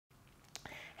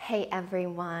Hey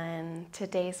everyone,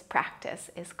 today's practice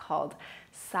is called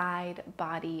side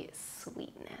body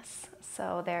sweetness.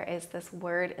 So there is this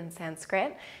word in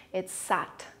Sanskrit, it's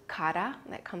sat kara,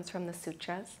 that comes from the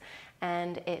sutras,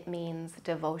 and it means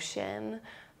devotion,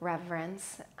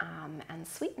 reverence, and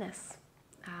sweetness,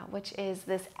 which is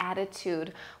this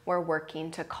attitude we're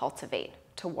working to cultivate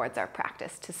towards our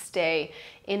practice, to stay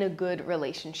in a good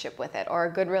relationship with it, or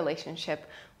a good relationship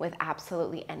with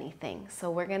absolutely anything. So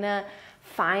we're gonna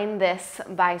find this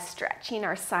by stretching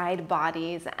our side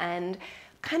bodies and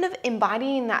kind of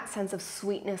embodying that sense of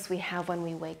sweetness we have when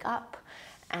we wake up,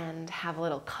 and have a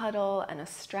little cuddle and a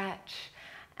stretch,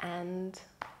 and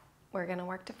we're gonna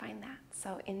work to find that.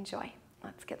 So enjoy.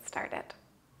 Let's get started.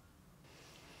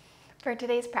 For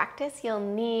today's practice, you'll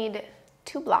need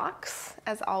 2 blocks,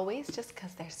 as always, just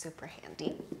because they're super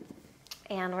handy.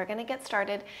 And we're gonna get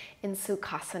started in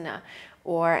Sukhasana,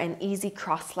 or an easy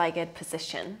cross-legged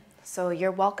position. So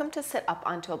you're welcome to sit up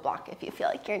onto a block if you feel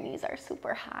like your knees are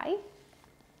super high.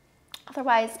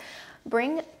 Otherwise,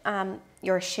 bring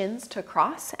your shins to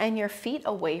cross and your feet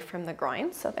away from the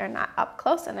groin, so they're not up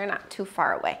close and they're not too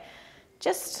far away.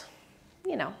 Just,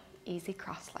 easy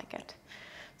cross-legged.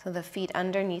 So the feet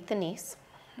underneath the knees.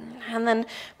 And then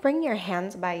bring your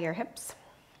hands by your hips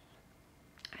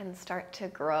and start to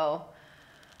grow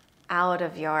out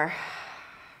of your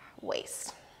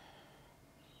waist.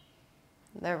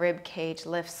 The rib cage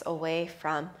lifts away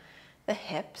from the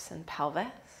hips and pelvis,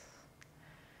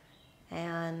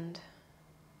 and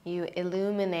you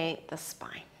illuminate the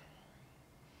spine.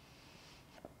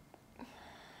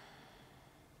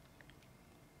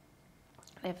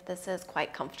 If this is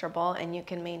quite comfortable and you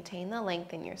can maintain the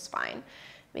length in your spine,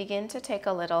 begin to take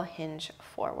a little hinge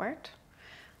forward,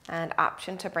 and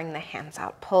option to bring the hands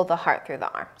out. Pull the heart through the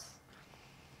arms.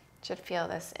 Should feel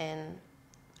this in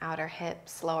outer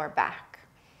hips, lower back.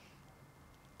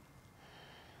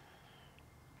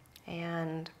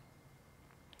 And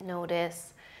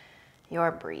notice your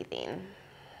breathing.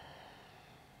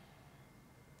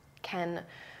 Can,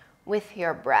 with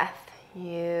your breath,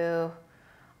 you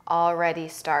already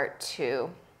start to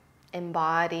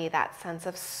embody that sense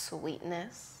of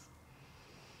sweetness,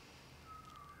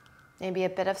 maybe a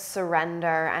bit of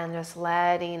surrender, and just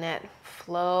letting it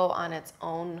flow on its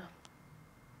own.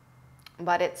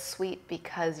 But it's sweet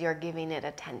because you're giving it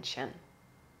attention.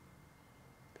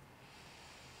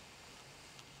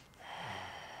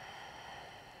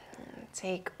 And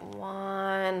take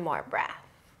one more breath.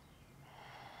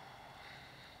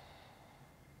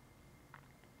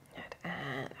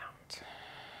 And out.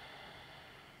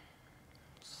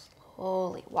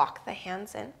 Slowly walk the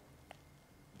hands in.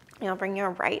 Now bring your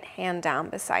right hand down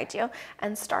beside you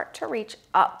and start to reach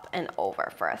up and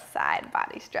over for a side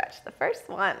body stretch, the first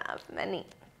one of many.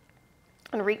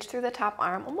 And reach through the top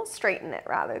arm, almost straighten it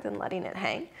rather than letting it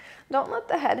hang. Don't let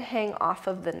the head hang off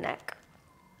of the neck.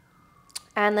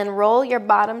 And then roll your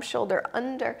bottom shoulder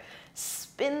under,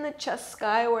 spin the chest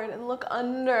skyward, and look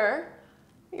under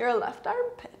your left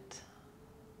armpit.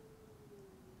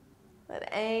 But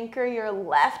anchor your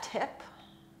left hip,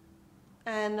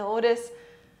 and notice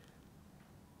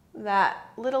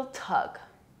that little tug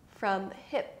from the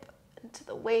hip into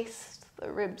the waist, the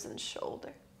ribs and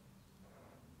shoulder.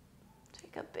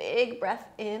 Take a big breath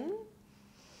in,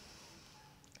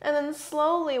 and then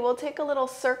slowly we'll take a little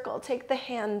circle. Take the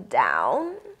hand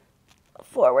down,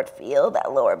 forward, feel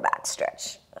that lower back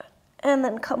stretch, and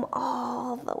then come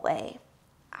all the way.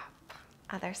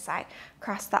 Other side.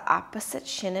 Cross the opposite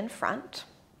shin in front.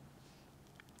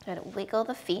 And wiggle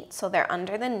the feet so they're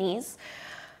under the knees.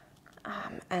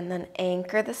 And then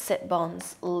anchor the sit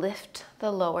bones. Lift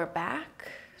the lower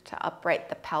back to upright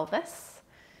the pelvis.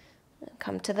 And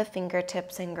come to the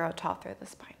fingertips and grow tall through the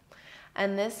spine.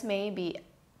 And this may be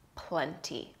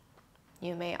plenty.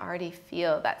 You may already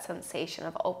feel that sensation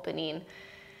of opening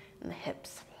in the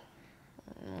hips.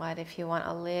 What if you want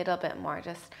a little bit more?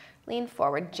 Just lean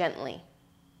forward gently.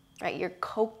 Right, you're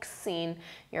coaxing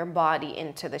your body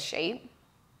into the shape.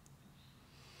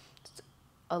 Just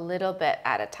a little bit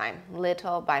at a time,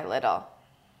 little by little.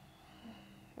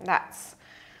 That's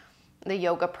the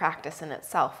yoga practice in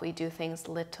itself. We do things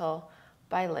little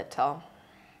by little,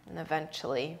 and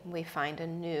eventually we find a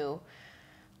new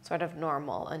sort of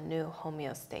normal, a new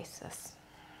homeostasis.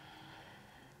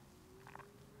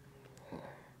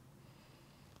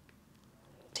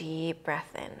 Deep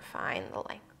breath in, find the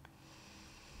length.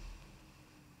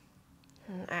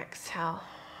 And exhale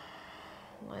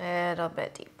a little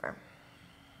bit deeper.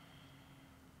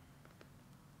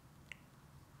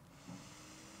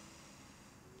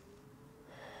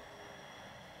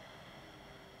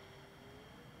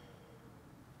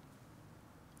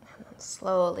 And then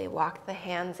Slowly walk the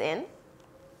hands in.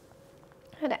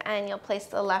 And you'll place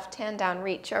the left hand down,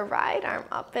 reach your right arm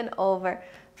up and over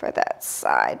for that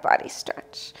side body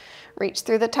stretch. Reach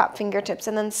through the top fingertips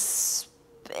and then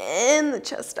spin the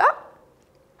chest up.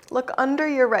 Look under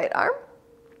your right arm.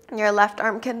 Your left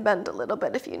arm can bend a little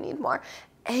bit if you need more.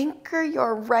 Anchor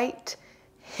your right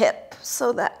hip.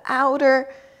 So the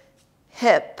outer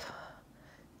hip,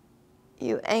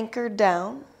 you anchor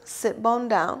down, sit bone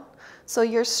down. So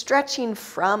you're stretching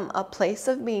from a place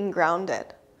of being grounded.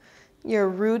 You're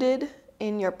rooted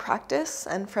in your practice,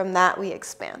 and from that we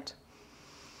expand.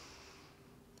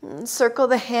 And circle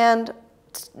the hand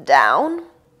down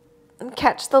and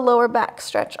catch the lower back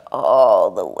stretch all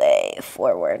the way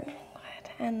forward.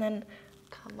 And then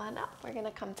come on up. We're going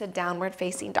to come to downward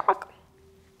facing dog.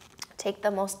 Take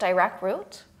the most direct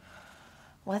route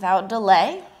without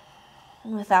delay,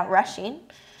 without rushing.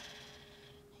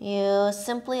 You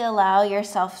simply allow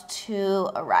yourself to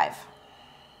arrive.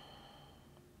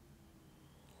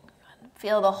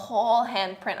 Feel the whole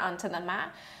handprint onto the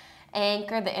mat.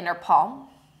 Anchor the inner palm.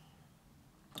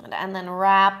 And then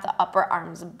wrap the upper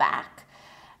arms back.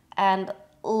 And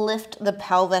lift the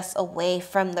pelvis away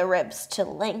from the ribs to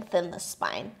lengthen the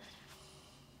spine.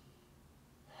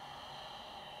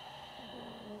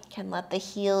 You can let the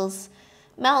heels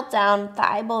melt down,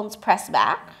 thigh bones press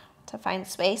back to find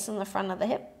space in the front of the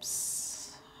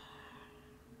hips.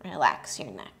 Relax your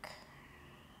neck.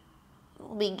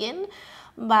 We'll begin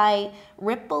by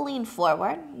rippling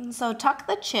forward. So tuck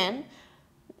the chin,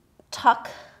 tuck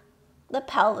the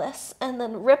pelvis, and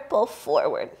then ripple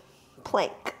forward,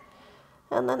 plank.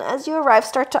 And then as you arrive,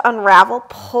 start to unravel,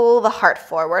 pull the heart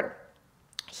forward,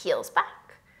 heels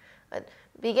back. Good.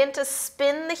 Begin to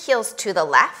spin the heels to the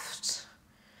left.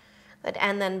 Good.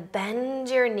 And then bend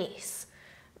your knees.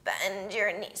 Bend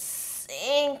your knees.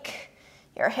 Sink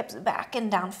your hips back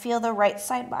and down. Feel the right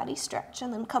side body stretch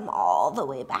and then come all the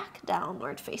way back,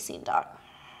 downward facing dog.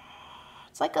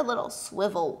 It's like a little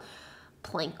swivel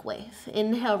plank wave.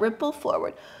 Inhale, ripple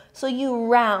forward. So you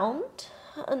round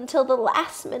until the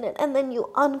last minute and then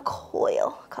you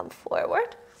uncoil. Come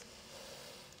forward.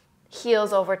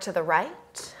 Heels over to the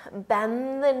right.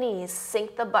 Bend the knees.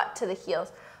 Sink the butt to the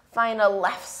heels. Find a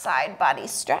left side body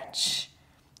stretch.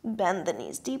 Bend the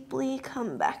knees deeply.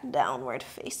 Come back, downward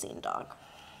facing dog.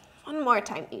 One more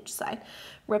time each side.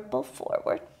 Ripple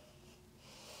forward.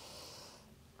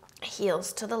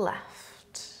 Heels to the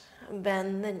left.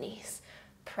 Bend the knees.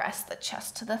 Press the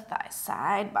chest to the thighs.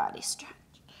 Side body stretch.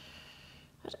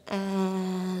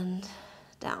 And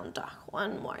down dog.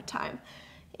 One more time.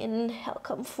 Inhale,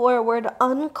 come forward,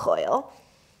 uncoil.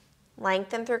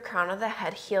 Lengthen through crown of the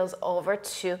head, heels over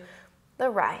to the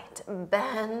right.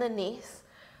 Bend the knees.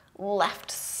 Left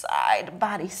side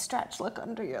body stretch. Look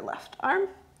under your left arm.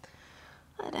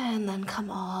 And then come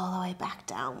all the way back,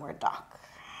 downward dog.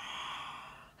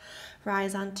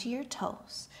 Rise onto your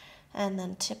toes. And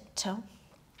then tiptoe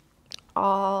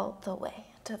all the way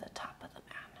to the top of the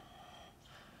mat.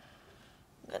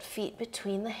 Good, feet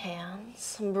between the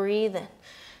hands. Breathe in.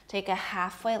 Take a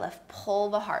halfway lift. Pull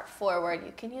the heart forward.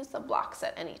 You can use the blocks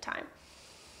at any time.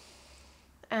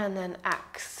 And then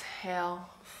exhale,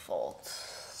 fold.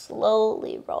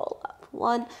 Slowly roll up.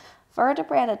 One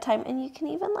vertebrae at a time. And you can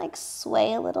even like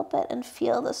sway a little bit and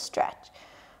feel the stretch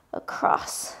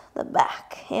across the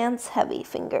back. Hands heavy,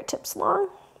 fingertips long.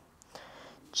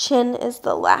 Chin is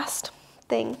the last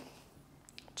thing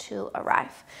to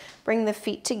arrive. Bring the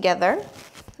feet together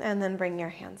and then bring your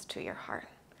hands to your heart.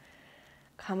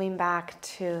 Coming back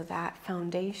to that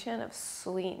foundation of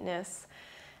sweetness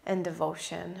and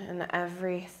devotion in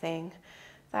everything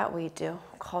that we do,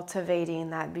 cultivating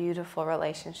that beautiful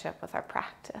relationship with our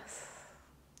practice,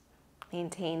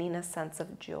 maintaining a sense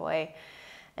of joy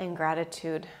and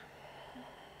gratitude.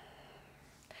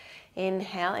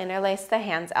 Inhale, interlace the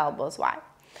hands, elbows wide.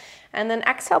 And then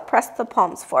exhale, press the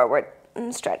palms forward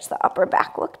and stretch the upper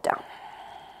back, look down.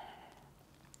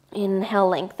 Inhale,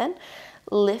 lengthen,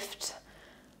 lift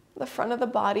the front of the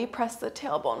body, press the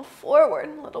tailbone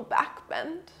forward, little back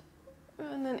bend.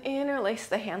 And then interlace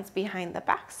the hands behind the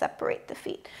back, separate the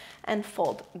feet, and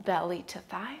fold belly to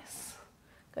thighs.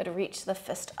 Good, reach the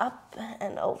fist up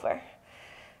and over.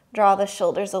 Draw the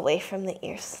shoulders away from the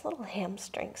ears, little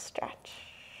hamstring stretch.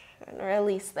 And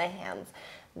release the hands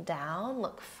down,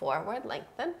 look forward,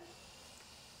 lengthen.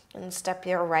 And step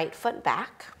your right foot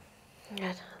back.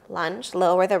 Good. Lunge,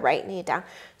 lower the right knee down.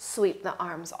 Sweep the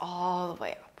arms all the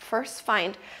way up. First,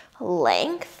 find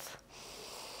length.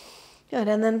 Good,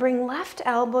 and then bring left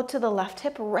elbow to the left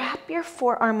hip. Wrap your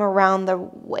forearm around the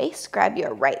waist. Grab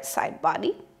your right side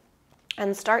body.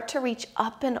 And start to reach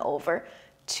up and over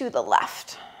to the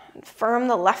left. Firm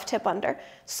the left hip under.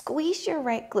 Squeeze your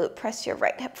right glute. Press your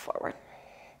right hip forward.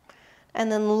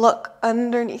 And then look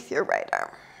underneath your right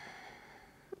arm.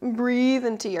 Breathe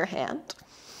into your hand.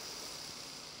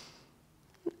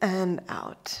 And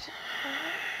out.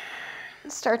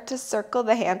 Start to circle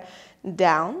the hand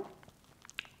down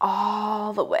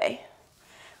all the way.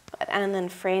 And then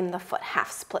frame the foot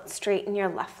half split. Straighten your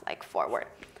left leg forward.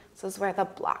 This is where the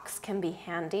blocks can be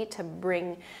handy to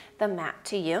bring the mat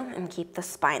to you and keep the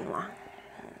spine long.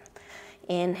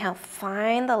 Inhale,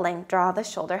 find the length, draw the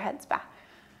shoulder heads back.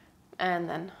 And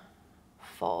then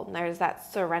fold. And there's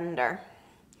that surrender.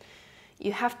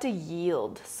 You have to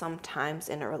yield sometimes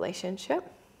in a relationship.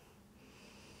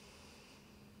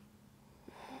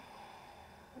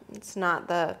 It's not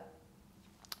the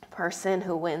person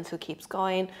who wins who keeps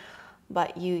going,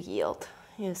 but you yield.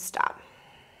 You stop.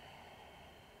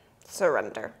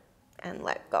 Surrender and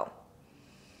let go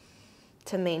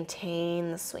to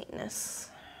maintain the sweetness.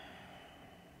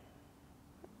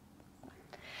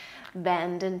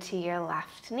 Bend into your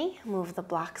left knee. Move the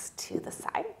blocks to the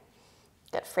side.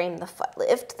 Good. Frame the foot.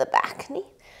 Lift the back knee.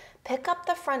 Pick up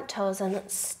the front toes and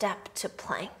step to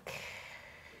plank.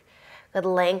 Good.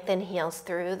 Lengthen heels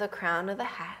through the crown of the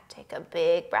head. Take a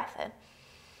big breath in.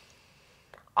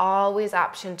 Always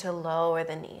option to lower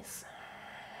the knees.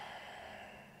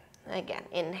 Again,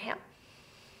 inhale.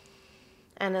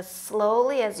 And as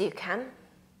slowly as you can,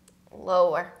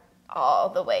 lower all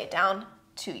the way down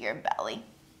to your belly.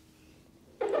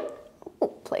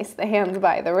 Place the hands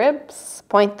by the ribs.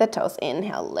 Point the toes.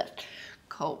 Inhale, lift.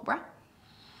 Cobra.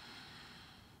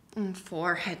 And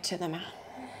forehead to the mat.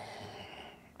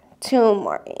 2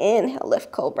 more. Inhale,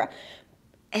 lift, cobra.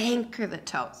 Anchor the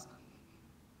toes.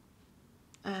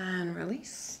 And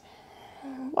release.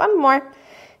 1 more.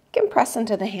 You can press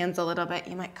into the hands a little bit.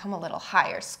 You might come a little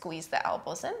higher. Squeeze the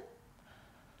elbows in.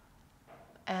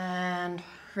 And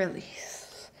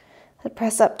release.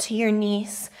 Press up to your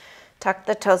knees. Tuck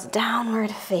the toes downward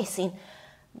facing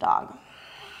dog.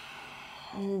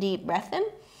 And deep breath in.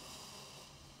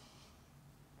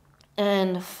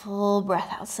 And full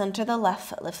breath out. Center the left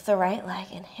foot. Lift the right leg.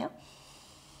 Inhale.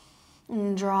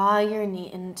 And draw your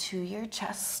knee into your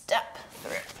chest. Step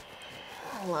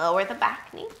through. Lower the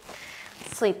back knee.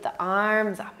 Sweep the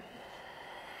arms up.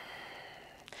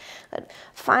 Good.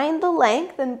 Find the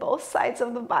length in both sides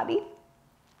of the body.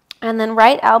 And then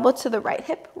right elbow to the right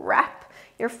hip. Wrap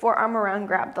your forearm around.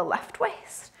 Grab the left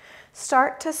waist.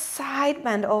 Start to side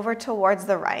bend over towards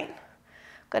the right.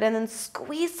 Good. And then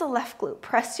squeeze the left glute.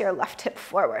 Press your left hip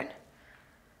forward.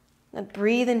 Then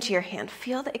breathe into your hand.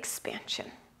 Feel the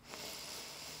expansion.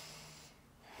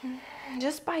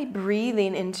 Just by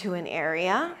breathing into an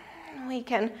area, we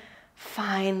can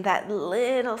find that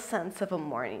little sense of a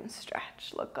morning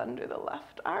stretch. Look under the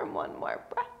left arm. 1 more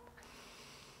breath.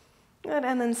 Good.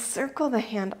 And then circle the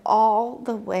hand all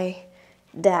the way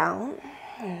down.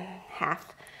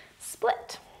 Half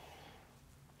split.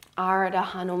 Ardha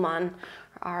Hanuman,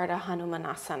 Ardha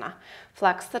Hanumanasana.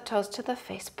 Flex the toes to the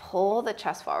face. Pull the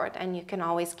chest forward. And you can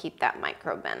always keep that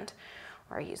micro bend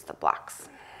or use the blocks.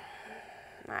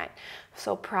 All right,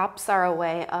 so props are a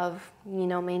way of,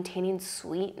 maintaining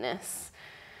sweetness,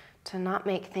 to not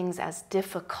make things as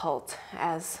difficult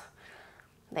as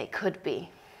they could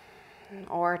be,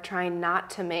 or trying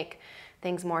not to make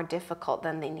things more difficult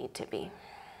than they need to be.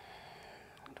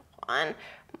 1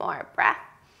 more breath.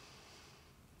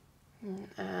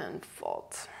 And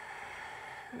fold.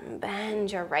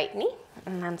 Bend your right knee,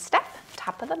 and then step,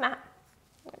 top of the mat.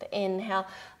 Inhale,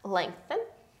 lengthen,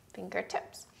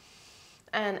 fingertips.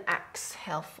 And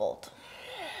exhale, fold.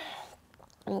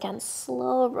 Again,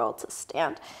 slow roll to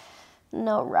stand.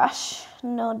 No rush,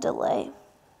 no delay.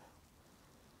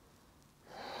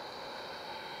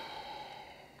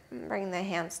 Bring the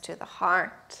hands to the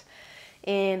heart.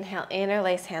 Inhale,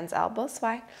 interlace hands, elbows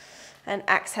wide. And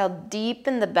exhale,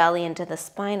 deepen the belly into the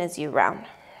spine as you round.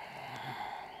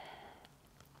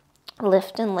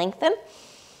 Lift and lengthen.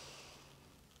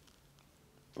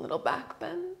 Little back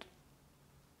bend.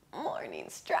 Morning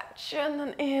stretch, and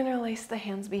then interlace the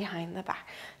hands behind the back.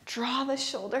 Draw the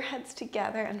shoulder heads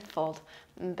together and fold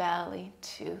belly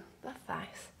to the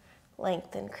thighs.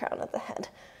 Lengthen crown of the head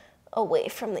away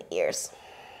from the ears.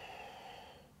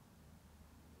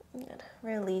 Good.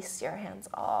 Release your hands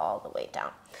all the way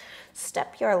down.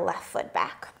 Step your left foot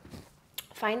back.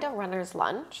 Find a runner's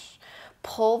lunge.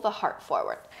 Pull the heart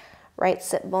forward. Right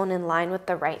sit bone in line with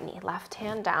the right knee. Left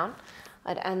hand down.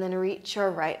 And then reach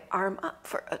your right arm up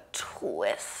for a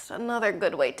twist. Another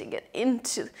good way to get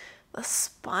into the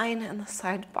spine and the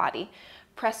side body.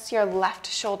 Press your left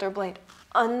shoulder blade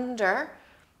under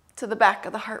to the back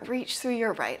of the heart. Reach through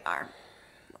your right arm.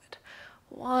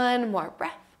 One more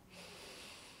breath.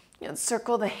 And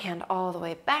circle the hand all the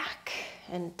way back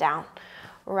and down.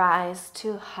 Rise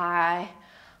to high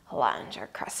lunge or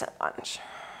crescent lunge.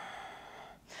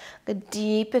 Good,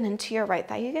 deepen into your right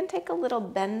thigh. You can take a little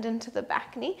bend into the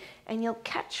back knee and you'll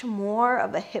catch more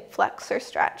of a hip flexor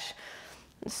stretch.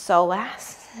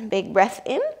 Psoas, big breath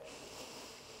in.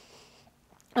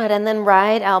 Good, and then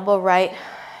right elbow, right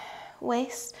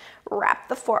waist. Wrap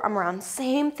the forearm around.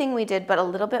 Same thing we did, but a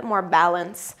little bit more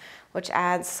balance, which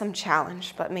adds some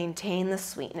challenge, but maintain the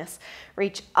sweetness.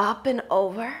 Reach up and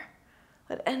over,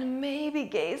 and maybe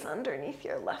gaze underneath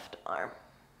your left arm.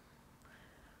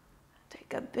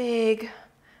 Take a big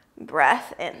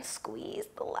breath in. Squeeze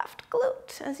the left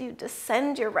glute as you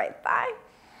descend your right thigh.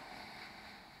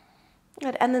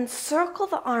 Good. And then circle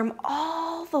the arm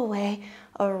all the way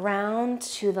around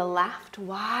to the left,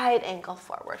 wide ankle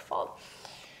forward fold.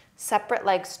 Separate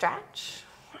leg stretch.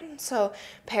 So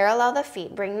parallel the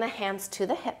feet, bring the hands to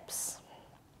the hips.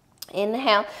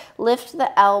 Inhale, lift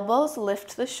the elbows,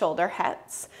 lift the shoulder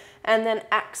heads, and then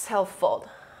exhale, fold,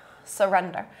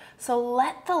 surrender. So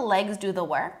let the legs do the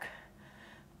work.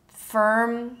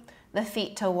 Firm the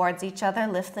feet towards each other,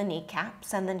 lift the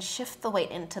kneecaps, and then shift the weight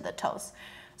into the toes.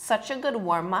 Such a good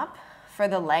warm-up for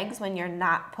the legs when you're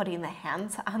not putting the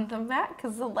hands on the mat,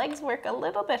 because the legs work a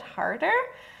little bit harder,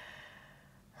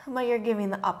 but you're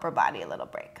giving the upper body a little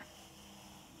break.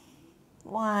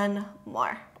 One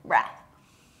more breath.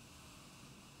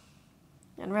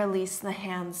 And release the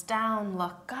hands down,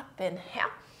 look up,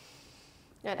 inhale.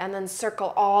 Good, and then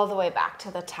circle all the way back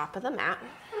to the top of the mat.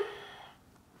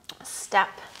 Step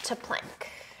to plank.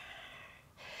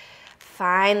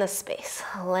 Find the space,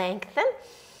 lengthen.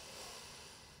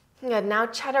 Good, now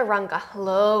chaturanga,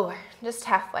 lower, just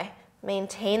halfway.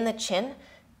 Maintain the chin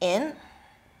in,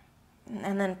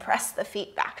 and then press the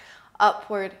feet back.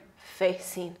 Upward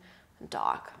facing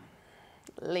dog.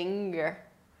 Linger.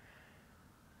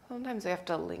 Sometimes we have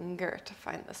to linger to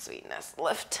find the sweetness.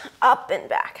 Lift up and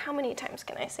back. How many times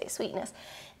can I say sweetness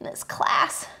in this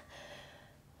class?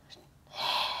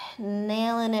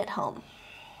 Nailing it home.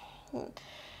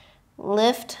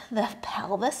 Lift the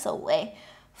pelvis away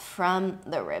from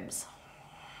the ribs.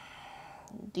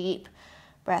 Deep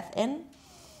breath in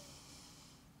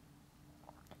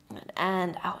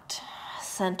and out.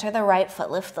 Center the right foot,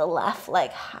 lift the left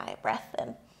leg high, breath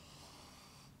in.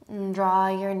 And draw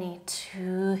your knee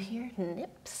to your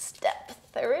nip, step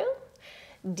through.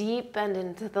 Deep bend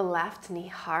into the left knee,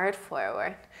 hard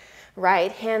forward.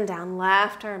 Right hand down,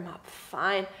 left arm up.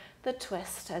 Find the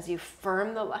twist as you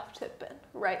firm the left hip in.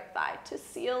 Right thigh to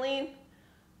ceiling,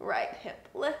 right hip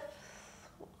lifts.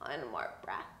 One more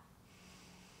breath.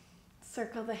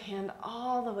 Circle the hand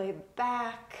all the way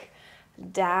back,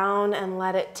 down, and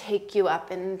let it take you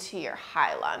up into your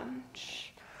high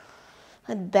lunge.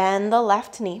 And bend the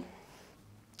left knee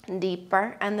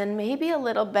deeper, and then maybe a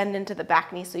little bend into the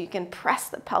back knee so you can press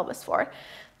the pelvis forward.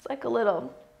 It's like a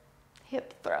little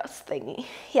hip thrust thingy.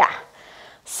 Yeah,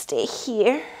 stay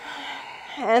here.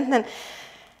 And then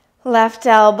left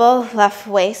elbow, left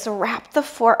waist, wrap the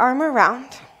forearm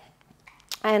around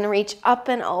and reach up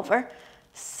and over.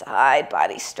 Side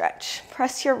body stretch.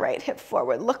 Press your right hip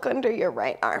forward. Look under your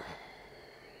right arm.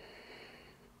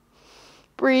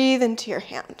 Breathe into your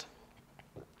hand.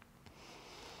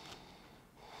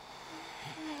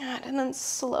 Good. And then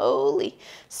slowly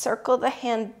circle the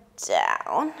hand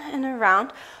down and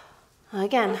around.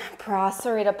 Again,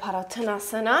 Prasarita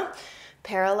Padottanasana.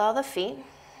 Parallel the feet.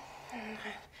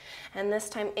 And this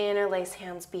time interlace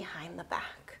hands behind the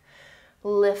back.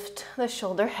 Lift the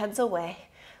shoulder heads away.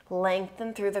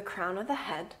 Lengthen through the crown of the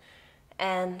head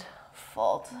and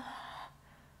fold.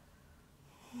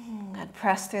 Good.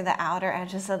 Press through the outer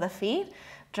edges of the feet.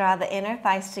 Draw the inner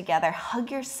thighs together. Hug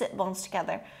your sit bones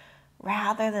together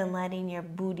rather than letting your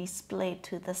booty splay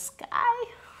to the sky.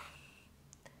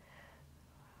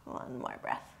 One more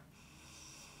breath.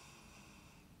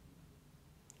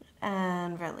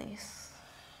 And release.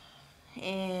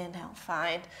 Inhale,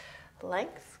 find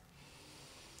length.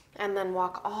 And then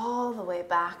walk all the way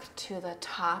back to the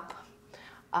top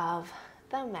of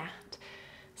the mat.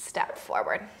 Step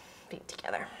forward, feet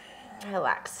together.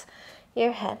 Relax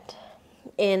your head.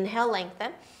 Inhale,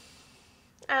 lengthen.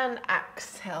 And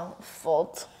exhale,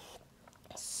 fold.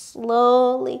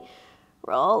 Slowly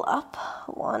roll up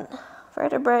one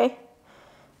vertebrae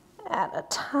at a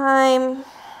time.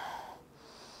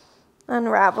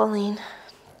 Unraveling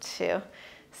to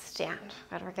stand.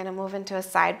 Good. We're going to move into a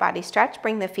side body stretch.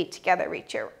 Bring the feet together.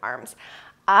 Reach your arms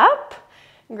up.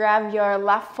 Grab your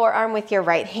left forearm with your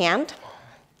right hand.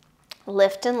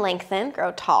 Lift and lengthen.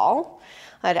 Grow tall.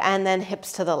 Good. And then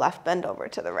hips to the left. Bend over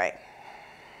to the right.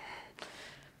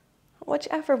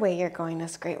 Whichever way you're going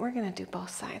is great. We're gonna do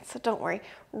both sides, so don't worry.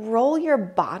 Roll your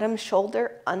bottom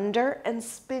shoulder under and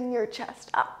spin your chest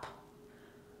up.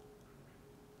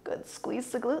 Good,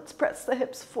 squeeze the glutes, press the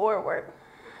hips forward.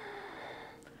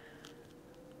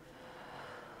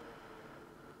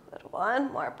 Good,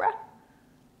 one more breath.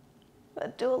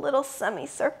 Good, do a little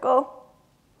semicircle.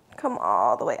 Come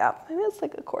all the way up. Maybe it's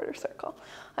like a quarter circle.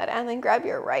 Good, and then grab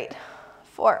your right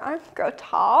forearm, grow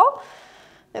tall.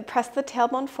 Then press the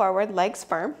tailbone forward, legs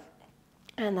firm,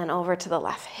 and then over to the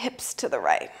left, hips to the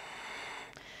right.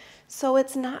 So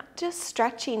it's not just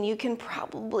stretching. You can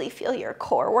probably feel your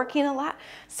core working a lot,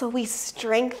 so we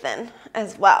strengthen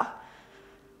as well.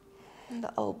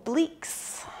 The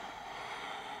obliques.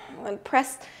 And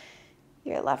press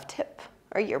your left hip,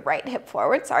 or your right hip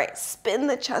forward, sorry. Spin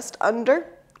the chest under,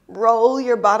 roll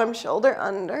your bottom shoulder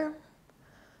under.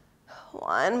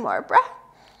 One more breath.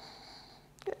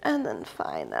 And then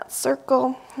find that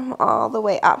circle all the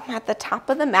way up. At the top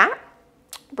of the mat,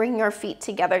 bring your feet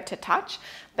together to touch.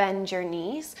 Bend your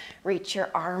knees, reach your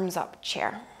arms up,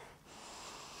 chair.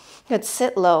 Good,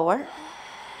 sit lower.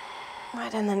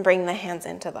 Right, and then bring the hands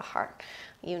into the heart.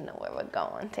 You know where we're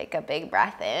going. Take a big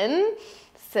breath in,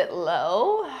 sit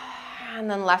low, and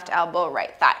then left elbow,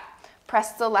 right thigh.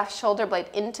 Press the left shoulder blade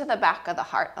into the back of the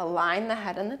heart. Align the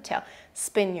head and the tail.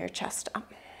 Spin your chest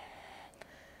up.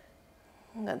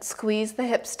 Good, squeeze the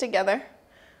hips together.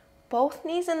 Both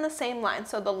knees in the same line.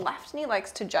 So the left knee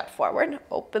likes to jut forward.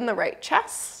 Open the right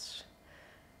chest.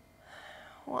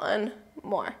 One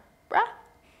more breath.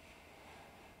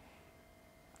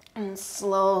 And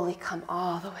slowly come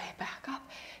all the way back up.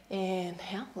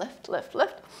 Inhale, lift, lift,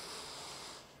 lift.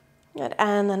 Good,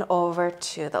 and then over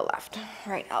to the left.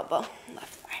 Right elbow,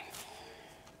 left thigh.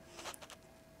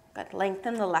 Good,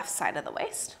 lengthen the left side of the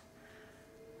waist.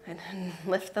 And then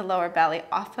lift the lower belly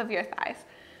off of your thighs.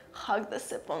 Hug the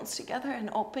sit bones together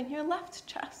and open your left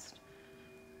chest.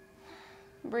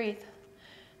 Breathe.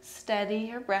 Steady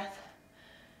your breath.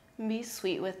 Be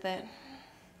sweet with it.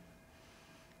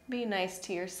 Be nice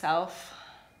to yourself.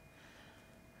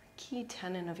 Key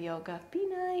tenet of yoga. Be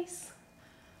nice.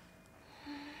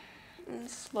 And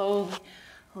slowly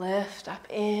lift up.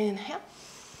 Inhale.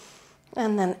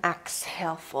 And then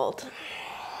exhale, fold.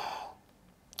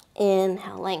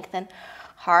 Inhale, lengthen,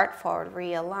 heart forward,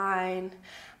 realign.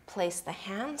 Place the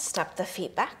hands, step the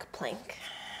feet back, plank.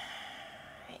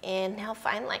 Inhale,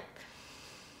 find length.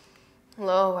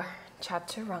 Lower,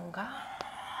 chaturanga.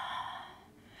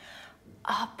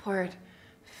 Upward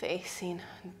facing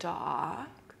dog.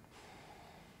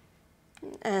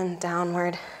 And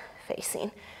downward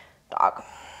facing dog.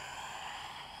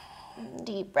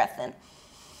 Deep breath in.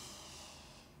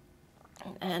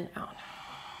 And out.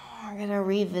 We're gonna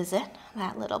revisit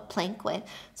that little plank wave.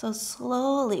 So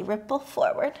slowly ripple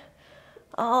forward,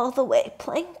 all the way,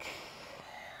 plank,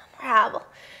 travel.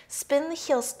 Spin the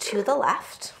heels to the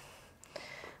left.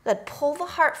 Good, pull the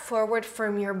heart forward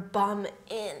from your bum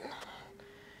in.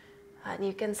 And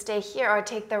you can stay here or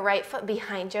take the right foot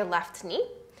behind your left knee.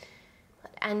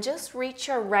 And just reach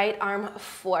your right arm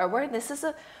forward. This is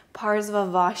a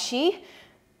Parsvavashi,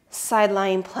 side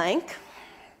lying plank.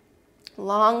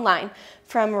 Long line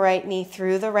from right knee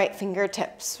through the right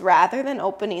fingertips rather than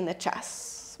opening the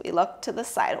chest. We look to the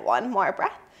side. One more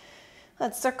breath.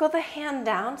 Let's circle the hand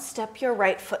down. Step your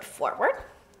right foot forward.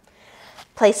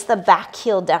 Place the back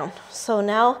heel down. So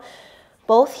now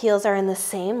both heels are in the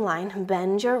same line.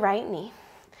 Bend your right knee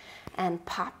and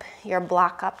pop your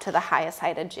block up to the highest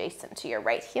height adjacent to your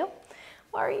right heel.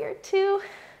 Warrior two.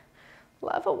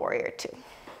 Love a warrior two.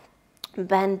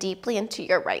 Bend deeply into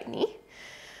your right knee.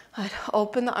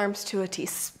 Open the arms to a T.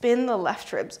 Spin the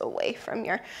left ribs away from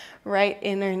your right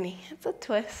inner knee. It's a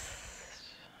twist.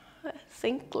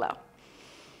 Sink low.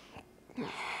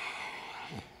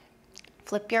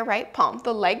 Flip your right palm.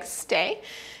 The legs stay.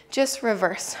 Just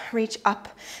reverse. Reach up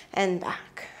and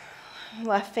back.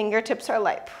 Left fingertips are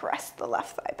light. Press the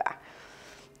left thigh back.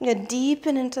 You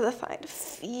deepen into the thigh to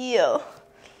feel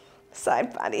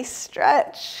side body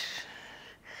stretch.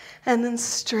 And then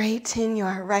straighten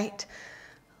your right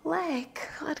leg.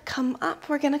 Let come up.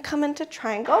 We're gonna come into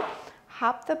triangle.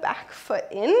 Hop the back foot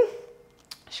in.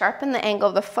 Sharpen the angle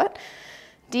of the foot.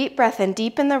 Deep breath in.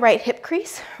 Deepen the right hip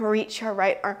crease. Reach your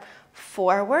right arm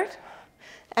forward.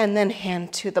 And then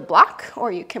hand to the block,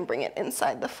 or you can bring it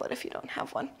inside the foot if you don't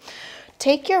have one.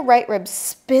 Take your right ribs,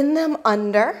 spin them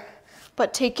under,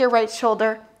 but take your right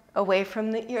shoulder away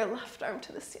from your left arm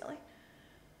to the ceiling.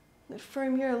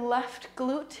 Firm your left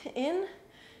glute in,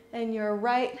 and your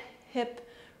right hip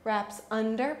wraps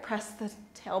under. Press the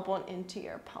tailbone into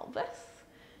your pelvis.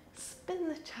 Spin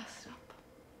the chest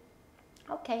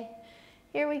up. Okay,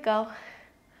 Here we go.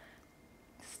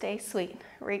 Stay sweet.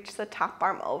 Reach the top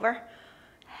arm over,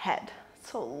 head.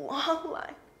 So long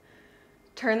line.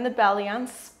 Turn the belly on,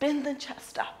 spin the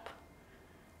chest up.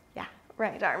 Yeah,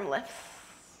 right arm lifts.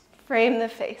 Frame the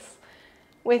face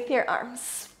with your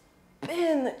arms.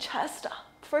 Spin the chest up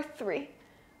for 3.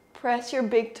 Press your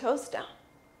big toes down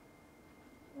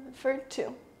for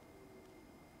 2.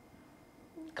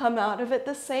 Come out of it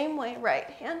the same way, right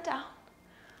hand down.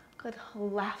 Good,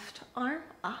 left arm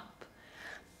up.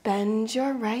 Bend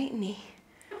your right knee.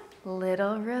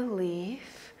 Little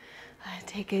relief.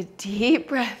 Take a deep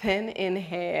breath in,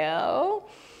 inhale.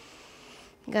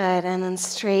 Good, and then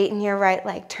straighten your right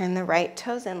leg. Turn the right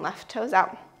toes in, left toes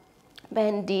out.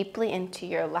 Bend deeply into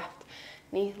your left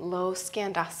knee, low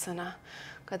Skandasana.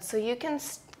 Good, so you can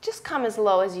just come as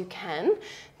low as you can.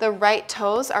 The right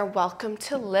toes are welcome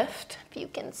to lift, if you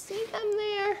can see them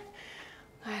there.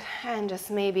 Good, and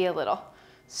just maybe a little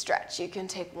stretch. You can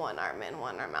take one arm in,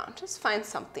 one arm out. Just find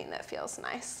something that feels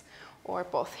nice, or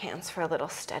both hands for a little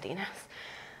steadiness.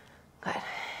 Good,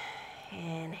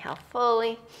 inhale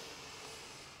fully.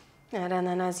 And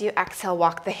then as you exhale,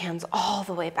 walk the hands all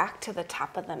the way back to the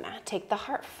top of the mat. Take the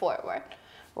heart forward,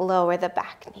 lower the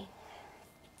back knee.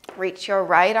 Reach your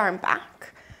right arm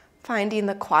back, finding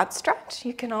the quad stretch.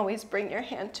 You can always bring your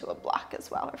hand to a block as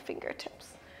well, or fingertips.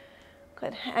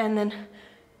 Good, and then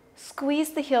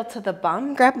squeeze the heel to the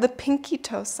bum, grab the pinky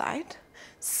toe side,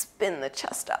 spin the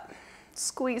chest up.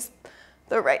 Squeeze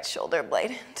the right shoulder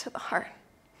blade into the heart.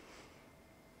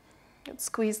 And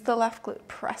squeeze the left glute,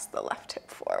 press the left hip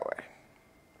forward.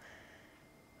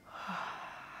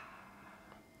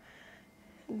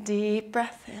 Deep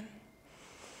breath in.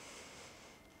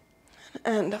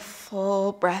 And a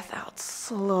full breath out.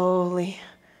 Slowly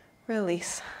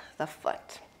release the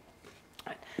foot.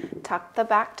 Tuck the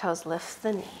back toes, lift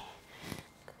the knee.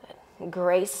 Good.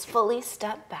 Gracefully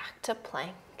step back to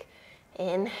plank.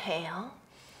 Inhale.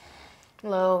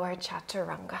 Lower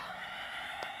chaturanga.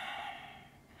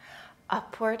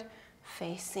 Upward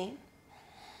facing.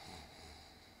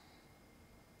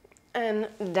 And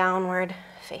downward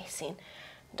facing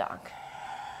dog.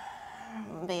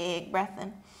 Big breath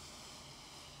in.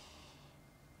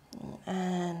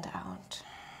 And out.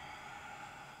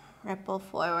 Ripple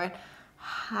forward.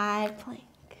 High plank.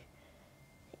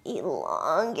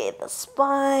 Elongate the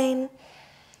spine.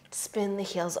 Spin the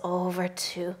heels over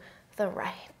to the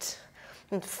right.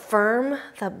 And firm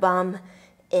the bum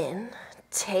in.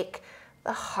 Take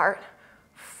the heart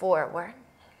forward.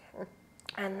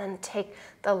 And then take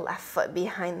the left foot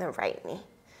behind the right knee.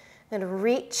 And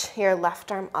reach your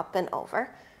left arm up and over.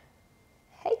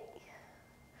 Hey.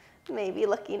 Maybe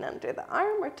looking under the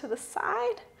arm or to the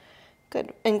side.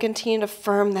 Good. And continue to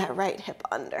firm that right hip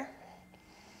under.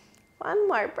 One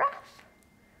more breath.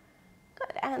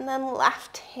 Good. And then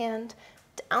left hand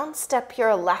down. Step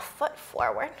your left foot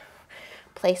forward.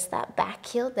 Place that back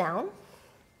heel down.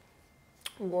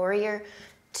 Warrior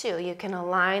 2. You can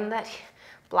align that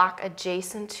block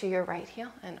adjacent to your right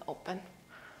heel and open.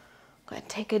 Good.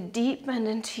 Take a deep bend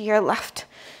into your left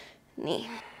knee.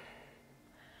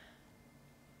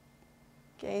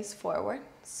 Gaze forward.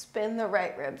 Spin the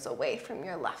right ribs away from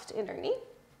your left inner knee.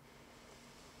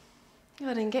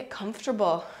 Good, and get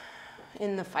comfortable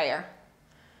in the fire.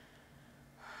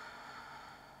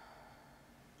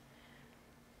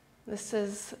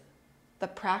 The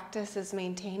practice is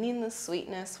maintaining the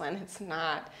sweetness when it's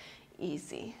not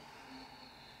easy.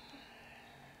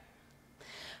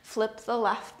 Flip the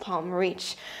left palm,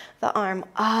 reach the arm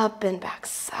up and back,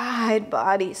 side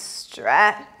body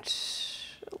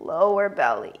stretch, lower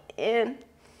belly in.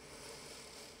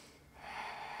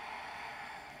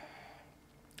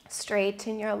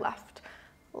 Straighten your left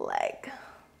leg.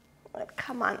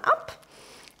 Come on up.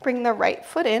 Bring the right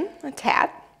foot in a tad.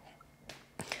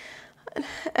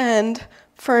 And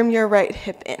firm your right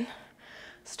hip in.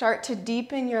 Start to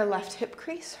deepen your left hip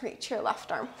crease. Reach your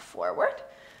left arm forward.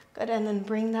 Good, and then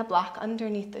bring that block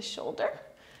underneath the shoulder.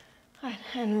 Good,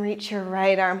 and reach your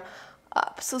right arm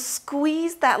up. So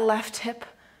squeeze that left hip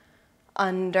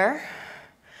under.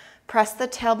 Press the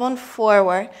tailbone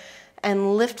forward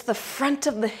and lift the front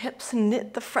of the hips,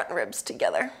 knit the front ribs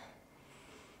together.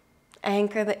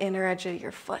 Anchor the inner edge of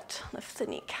your foot. Lift the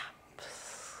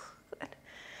kneecaps. Good.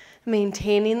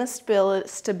 Maintaining the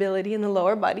stability in the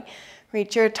lower body.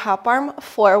 Reach your top arm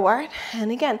forward.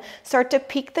 And again, start to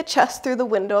peek the chest through the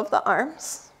window of the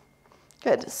arms.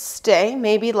 Good. Stay.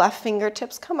 Maybe left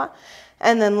fingertips come up.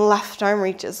 And then left arm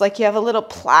reaches like you have a little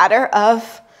platter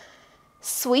of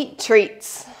sweet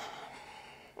treats.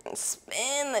 And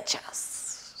spin the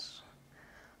chest.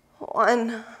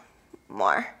 One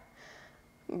more.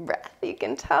 breath. You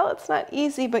can tell it's not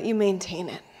easy, but you maintain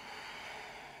it.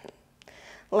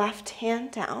 Left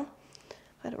hand down,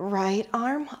 but right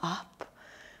arm up,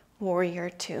 warrior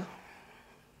two.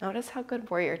 Notice how good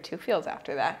warrior two feels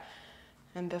after that.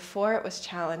 And before it was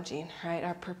challenging, right?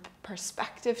 Our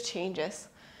perspective changes.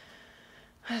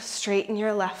 Straighten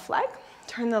your left leg,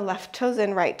 turn the left toes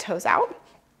in, right toes out,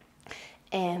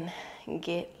 and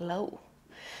get low.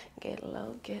 Get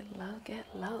low, get low, get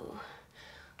low.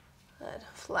 Good.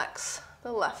 Flex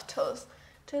the left toes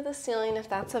to the ceiling if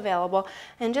that's available,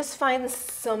 and just find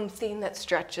something that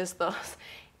stretches those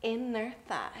inner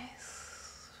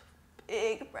thighs.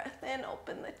 Big breath in,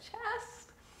 open the chest.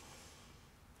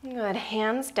 Good.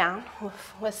 Hands down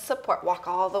with support. Walk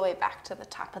all the way back to the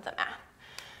top of the mat.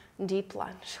 Deep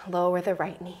lunge. Lower the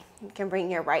right knee. You can bring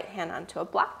your right hand onto a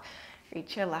block.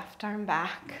 Reach your left arm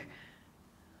back.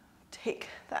 Take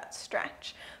that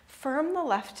stretch. Firm the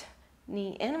left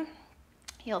knee in,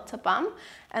 heel to bum,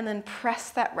 and then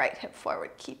press that right hip forward,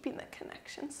 keeping the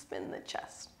connection. Spin the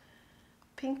chest.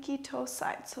 Pinky toe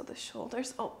side so the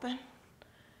shoulders open.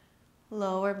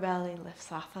 Lower belly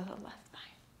lifts off of the left thigh.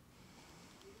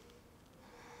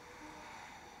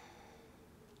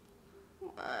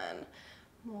 One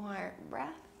more breath.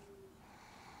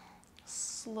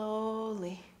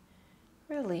 Slowly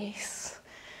release.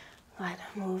 Good.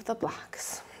 Move the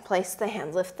blocks. Place the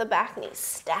hands, lift the back knee,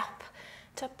 step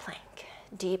to plank.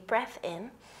 Deep breath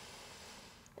in,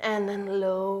 and then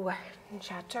lower,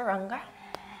 chaturanga.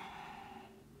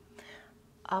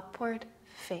 Upward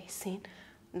facing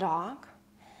dog.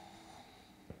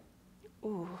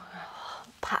 Ooh,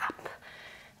 pop.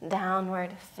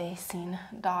 Downward facing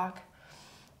dog.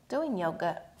 Doing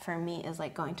yoga for me is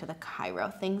like going to the Cairo.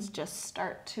 Things just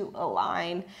start to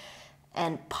align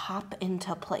and pop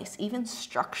into place, even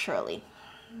structurally.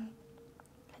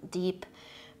 Deep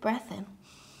breath in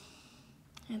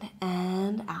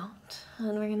and out.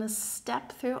 And we're gonna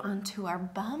step through onto our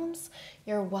bums.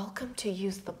 You're welcome to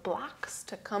use the blocks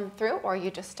to come through, or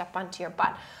you just step onto your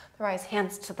butt. Otherwise,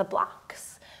 hands to the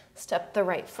blocks. Step the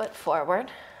right foot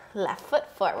forward, left foot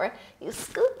forward. You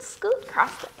scoot, scoot,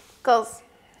 cross it. Goes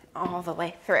all the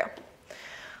way through.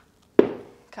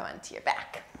 Come onto your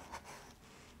back.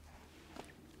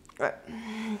 Good.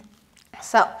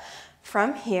 So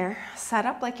from here, set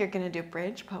up like you're gonna do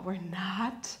bridge, but we're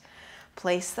not.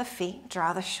 Place the feet,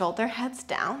 draw the shoulder heads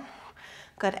down.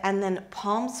 Good, and then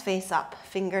palms face up,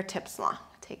 fingertips long.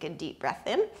 Take a deep breath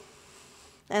in,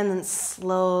 and then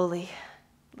slowly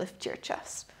lift your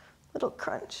chest. Little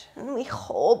crunch, and we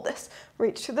hold this.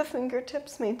 Reach to the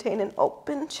fingertips, maintain an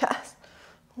open chest.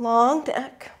 Long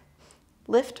neck,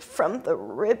 lift from the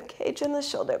rib cage and the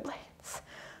shoulder blades.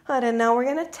 Good, and now we're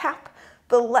gonna tap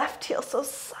the left heel, so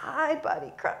side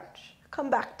body crunch. Come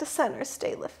back to center,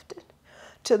 stay lifted.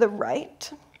 To the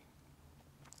right,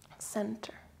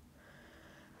 center,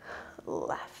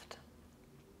 left,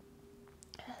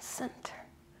 center,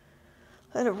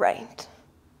 and right,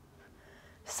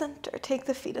 center. Take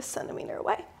the feet a centimeter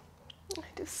away. I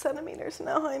do centimeters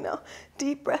now, I know.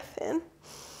 Deep breath in.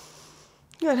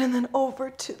 Good, and then over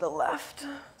to the left.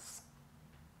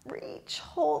 Reach,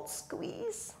 hold,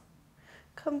 squeeze.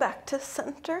 Come back to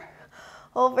center.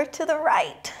 Over to the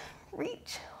right.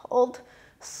 Reach, hold,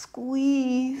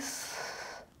 squeeze.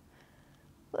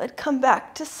 Good, come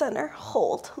back to center.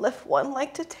 Hold, lift one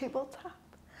leg to tabletop.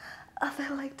 Other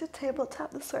leg to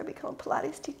tabletop. This is where I become a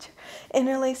Pilates teacher.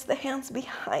 Interlace the hands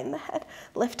behind the head.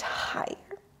 Lift higher.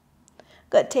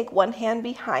 Good, take one hand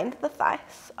behind the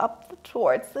thighs, up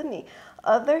towards the knee.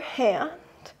 Other hand.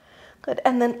 Good,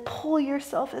 and then pull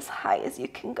yourself as high as you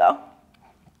can go.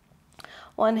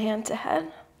 One hand to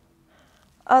head,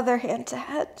 other hand to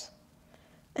head.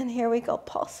 And here we go,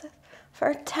 pulse it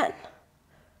for 10,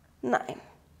 9,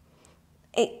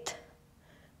 8,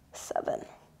 7,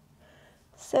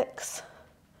 6,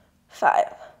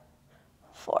 5,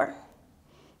 4,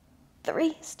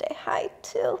 3, stay high,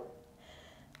 2,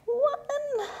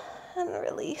 1, and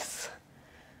release.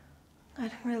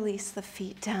 And release the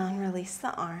feet down, release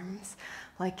the arms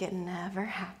like it never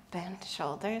happened.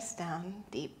 Shoulders down,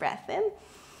 deep breath in.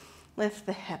 Lift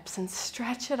the hips and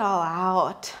stretch it all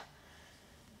out.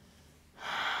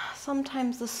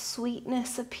 Sometimes the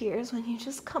sweetness appears when you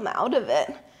just come out of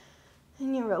it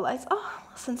and you realize, oh,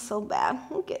 it wasn't so bad.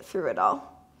 We'll get through it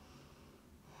all.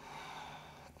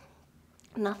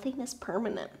 Nothing is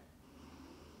permanent.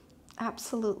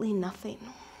 Absolutely nothing.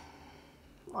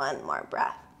 One more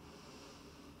breath.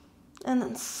 And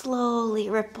then slowly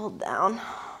ripple down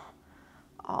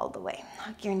all the way.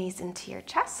 Hug your knees into your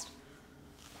chest.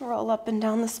 Roll up and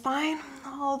down the spine,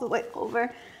 all the way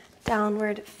over,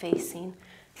 downward facing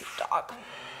dog.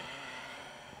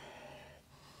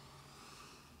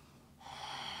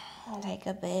 And take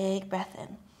a big breath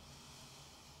in.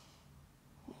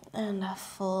 And a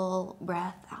full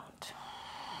breath out.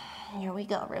 Here we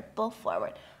go. Ripple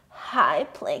forward. High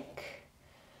plank.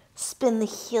 Spin the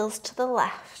heels to the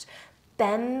left.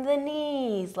 Bend the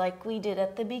knees like we did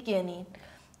at the beginning.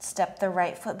 Step the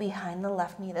right foot behind the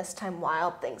left knee. This time,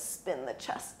 wild thing. Spin the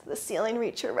chest to the ceiling.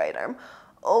 Reach your right arm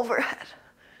overhead.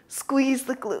 Squeeze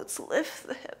the glutes. Lift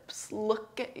the hips.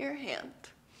 Look at your hand.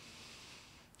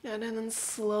 And then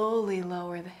slowly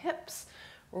lower the hips.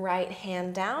 Right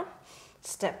hand down.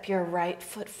 Step your right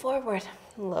foot forward.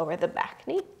 Lower the back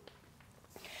knee.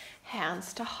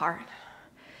 Hands to heart.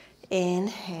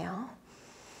 Inhale.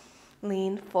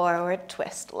 Lean forward,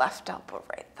 twist, left elbow,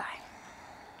 right thigh.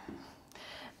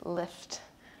 Lift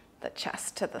the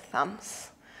chest to the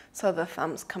thumbs. So the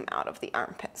thumbs come out of the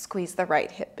armpit. Squeeze the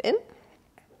right hip in.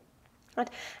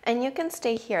 And you can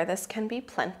stay here. This can be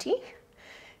plenty.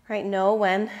 Right? Know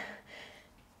when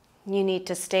you need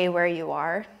to stay where you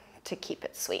are to keep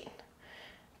it sweet.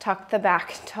 Tuck the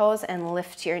back toes and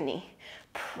lift your knee.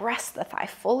 Press the thigh.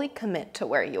 Fully commit to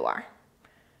where you are.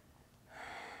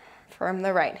 Firm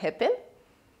the right hip in.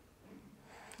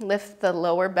 Lift the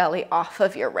lower belly off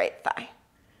of your right thigh.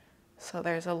 So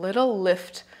there's a little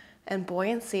lift and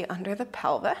buoyancy under the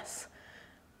pelvis,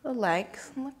 the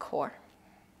legs, and the core.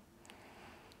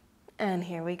 And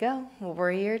here we go.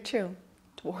 Warrior two.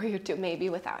 Warrior two, maybe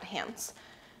without hands.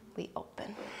 We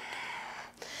open.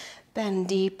 Bend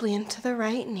deeply into the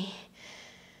right knee.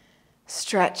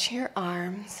 Stretch your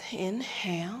arms.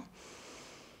 Inhale.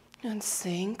 And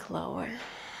sink lower.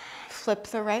 Flip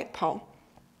the right palm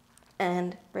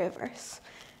and reverse.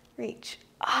 Reach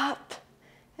up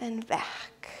and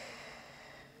back.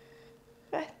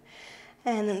 Good.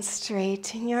 And then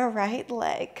straighten your right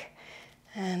leg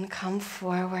and come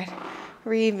forward,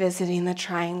 revisiting the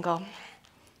triangle.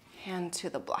 Hand to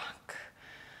the block.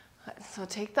 Good. So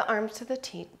take the arms to the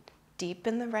teeth.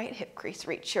 Deepen the right hip crease.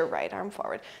 Reach your right arm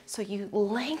forward. So you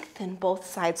lengthen both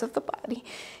sides of the body.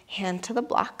 Hand to the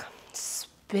block.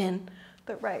 Spin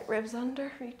the right ribs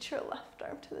under, reach your left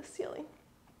arm to the ceiling.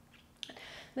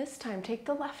 This time, take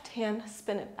the left hand,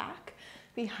 spin it back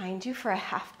behind you for a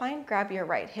half bind. Grab your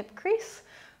right hip crease,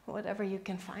 whatever you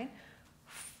can find.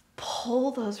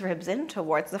 Pull those ribs in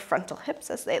towards the frontal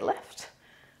hips as they lift.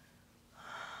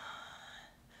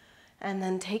 And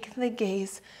then take the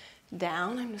gaze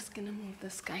down. I'm just gonna move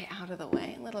this guy out of the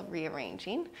way, a little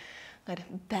rearranging. Let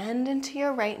it bend into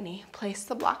your right knee. Place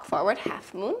the block forward,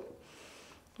 half moon.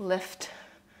 Lift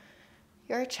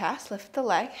your chest, lift the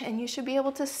leg, and you should be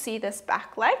able to see this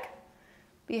back leg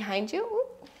behind you.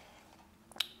 All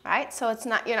right, so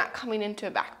you're not coming into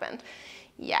a back bend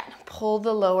yet. Pull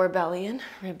the lower belly in,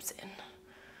 ribs in.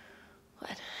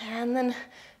 Good. And then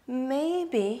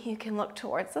maybe you can look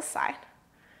towards the side.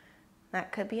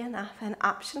 That could be enough. An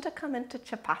option to come into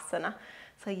Chapasana.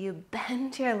 So you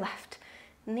bend your left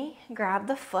knee, grab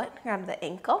the foot, grab the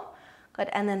ankle. Good,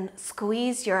 and then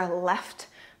squeeze your left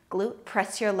glute,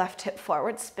 press your left hip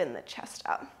forward, spin the chest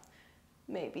up.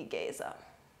 Maybe gaze up.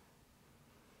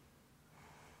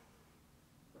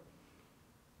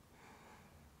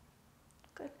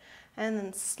 Good. And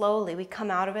then slowly we come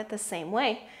out of it the same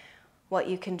way. What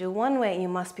you can do one way, you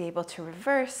must be able to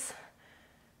reverse.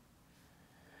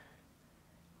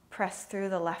 Press through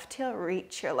the left heel,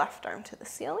 reach your left arm to the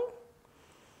ceiling.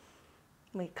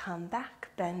 We come back,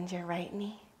 bend your right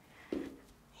knee.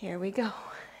 Here we go.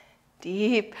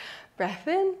 Deep breath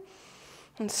in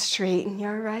and straighten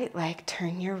your right leg.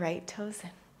 Turn your right toes in,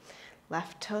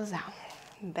 left toes out.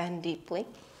 Bend deeply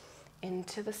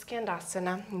into the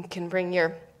Skandasana. You can bring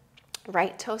your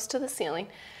right toes to the ceiling.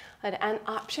 An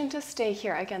option to stay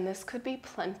here. Again, this could be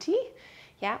plenty.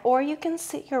 Yeah, or you can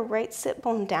sit your right sit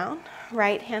bone down,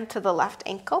 right hand to the left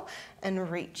ankle,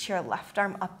 and reach your left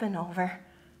arm up and over.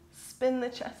 Spin the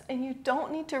chest, and you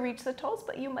don't need to reach the toes,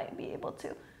 but you might be able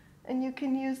to. And you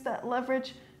can use that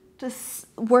leverage to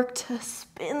work to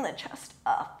spin the chest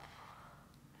up.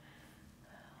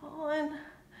 One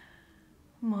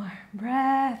more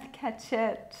breath, catch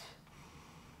it.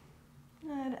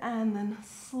 Good. And then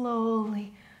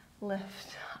slowly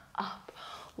lift up.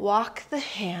 Walk the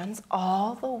hands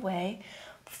all the way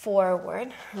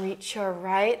forward. Reach your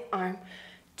right arm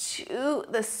to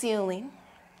the ceiling.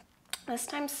 This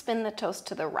time spin the toes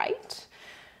to the right.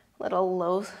 Little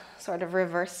low sort of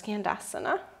reverse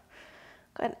Skandasana.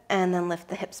 Good. And then lift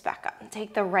the hips back up. And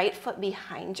take the right foot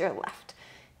behind your left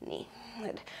knee.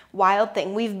 Good. Wild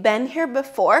thing. We've been here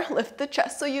before. Lift the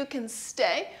chest so you can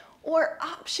stay. Or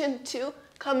option two,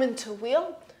 come into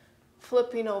wheel.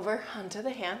 Flipping over onto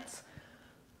the hands.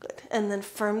 Good. And then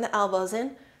firm the elbows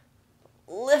in.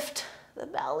 Lift the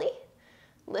belly.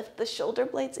 Lift the shoulder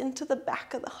blades into the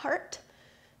back of the heart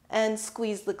and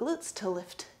squeeze the glutes to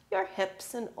lift your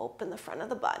hips and open the front of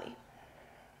the body.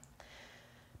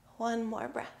 One more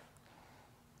breath.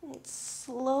 And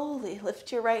slowly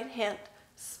lift your right hand,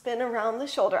 spin around the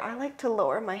shoulder. I like to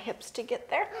lower my hips to get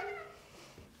there.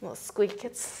 A little squeak.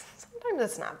 Sometimes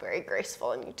it's not very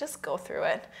graceful and you just go through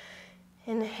it.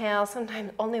 Inhale,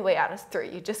 sometimes only way out is through.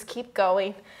 You just keep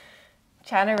going.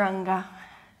 Chaturanga.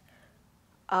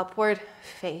 Upward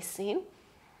facing.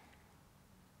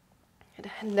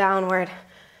 And downward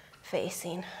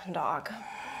facing dog.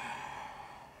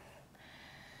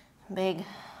 Big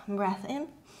breath in.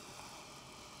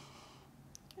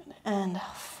 And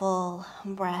full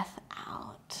breath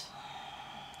out.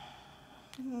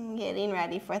 Getting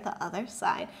ready for the other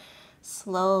side.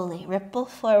 Slowly ripple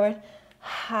forward,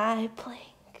 high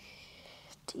plank.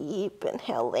 Deep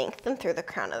inhale, lengthen through the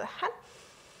crown of the head.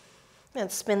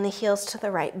 And spin the heels to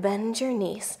the right, bend your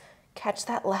knees. Catch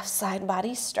that left side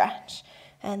body stretch.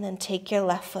 And then take your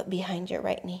left foot behind your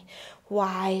right knee.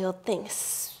 Wild thing,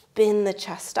 spin the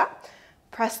chest up.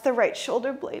 Press the right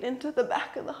shoulder blade into the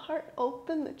back of the heart.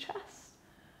 Open the chest.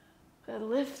 And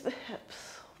lift the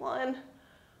hips. One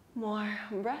more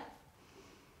breath.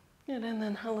 And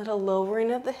then a little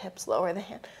lowering of the hips. Lower the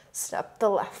hand. Step the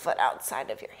left foot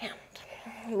outside of your hand.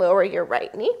 Lower your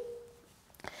right knee.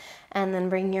 And then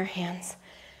bring your hands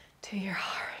to your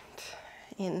heart.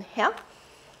 Inhale.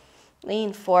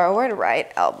 Lean forward,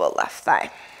 right elbow, left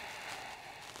thigh.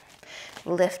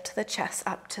 Lift the chest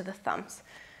up to the thumbs.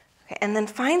 Okay, and then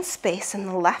find space in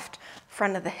the left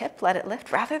front of the hip. Let it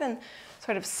lift. Rather than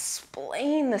sort of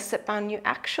splaying the sit bone, you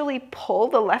actually pull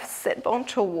the left sit bone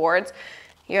towards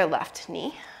your left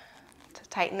knee to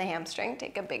tighten the hamstring.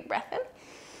 Take a big breath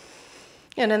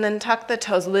in. And then tuck the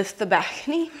toes, lift the back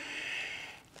knee.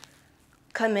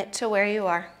 Commit to where you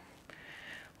are.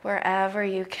 Wherever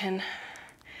you can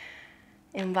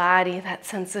embody that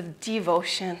sense of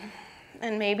devotion.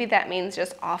 And maybe that means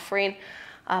just offering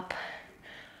up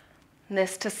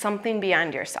this to something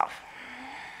beyond yourself.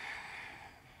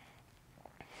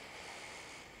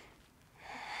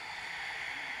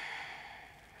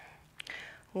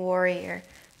 Warrior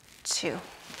 2.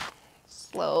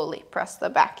 Slowly press the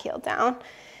back heel down.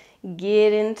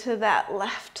 Get into that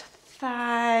left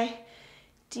thigh.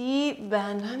 Deep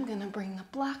bend. I'm going to bring the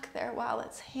block there while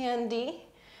it's handy,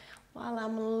 while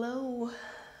I'm low.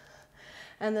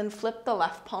 And then flip the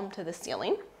left palm to the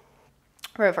ceiling.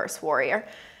 Reverse warrior.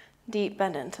 Deep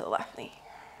bend into the left knee.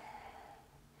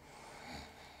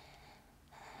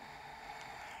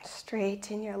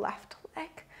 Straighten your left leg.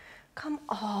 Come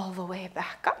all the way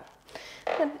back up.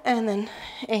 And then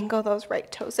angle those right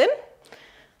toes in.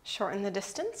 Shorten the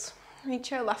distance.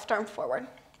 Reach your left arm forward.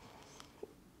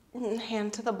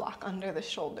 Hand to the block under the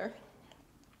shoulder.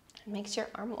 It makes your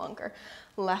arm longer.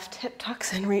 Left hip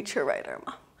tucks in, reach your right arm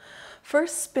up.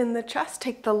 First, spin the chest.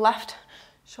 Take the left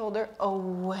shoulder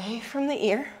away from the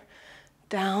ear,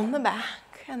 down the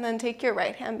back, and then take your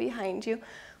right hand behind you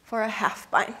for a half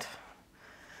bind.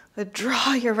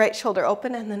 Draw your right shoulder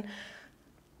open and then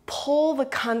pull the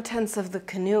contents of the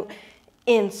canoe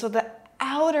in so the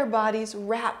outer bodies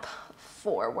wrap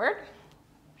forward.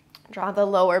 Draw the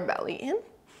lower belly in.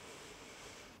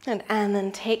 And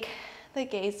then take the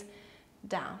gaze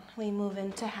down. We move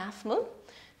into half moon.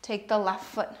 Take the left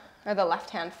foot or the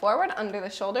left hand forward under the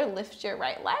shoulder. Lift your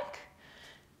right leg.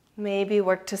 Maybe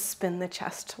work to spin the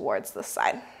chest towards the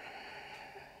side.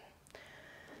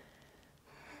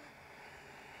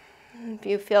 If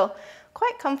you feel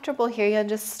quite comfortable here, you'll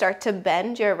just start to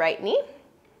bend your right knee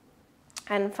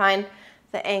and find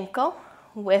the ankle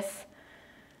with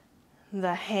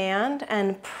the hand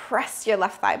and press your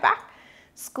left thigh back.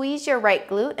 Squeeze your right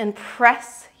glute and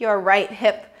press your right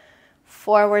hip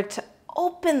forward to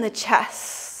open the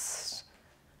chest.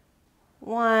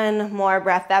 One more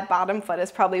breath. That bottom foot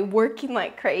is probably working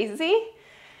like crazy.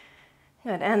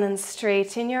 Good. And then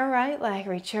straighten your right leg.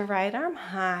 Reach your right arm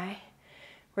high.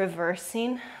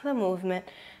 Reversing the movement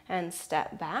and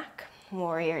step back.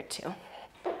 Warrior 2.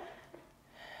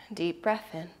 Deep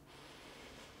breath in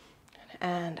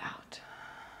and out.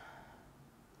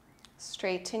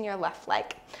 Straighten your left leg.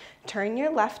 Turn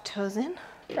your left toes in,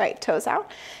 right toes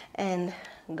out, and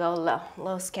go low.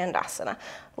 Low Skandasana.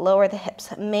 Lower the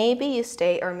hips. Maybe you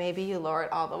stay or maybe you lower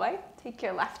it all the way. Take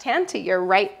your left hand to your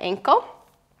right ankle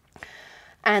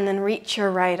and then reach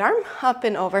your right arm up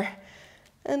and over.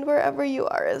 And wherever you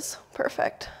are is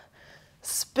perfect.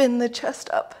 Spin the chest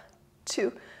up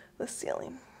to the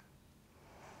ceiling.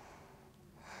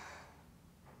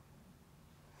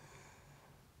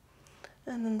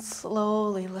 And then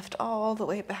slowly lift all the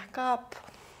way back up.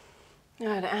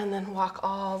 Good, and then walk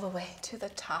all the way to the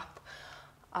top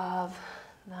of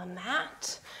the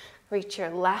mat. Reach your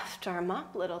left arm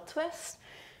up, little twist.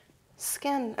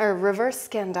 Reverse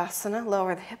Skandasana,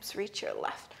 lower the hips, reach your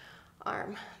left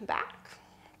arm back.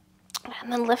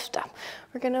 And then lift up.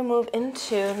 We're gonna move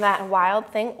into that wild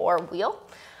thing or wheel.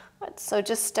 So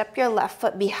just step your left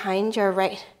foot behind your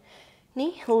right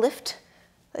knee, lift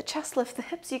the chest, lift the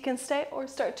hips. You can stay or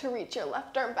start to reach your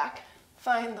left arm back.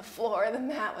 Find the floor, the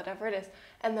mat, whatever it is,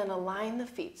 and then align the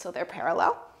feet so they're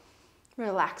parallel.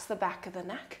 Relax the back of the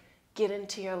neck, get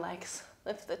into your legs,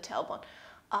 lift the tailbone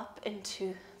up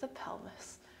into the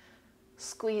pelvis.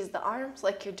 Squeeze the arms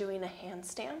like you're doing a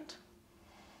handstand.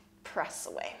 Press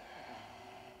away.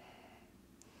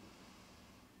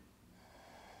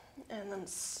 And then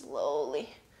slowly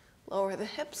lower the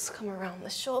hips, come around the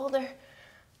shoulder.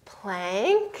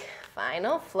 Plank,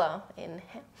 final flow.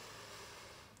 Inhale.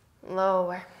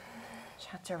 Lower,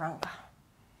 chaturanga.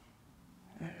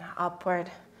 And upward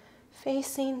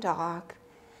facing dog.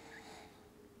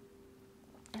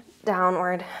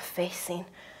 Downward facing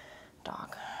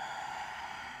dog.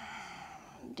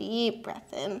 Deep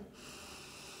breath in.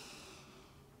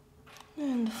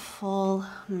 And full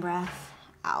breath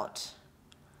out.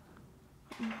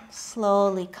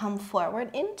 Slowly come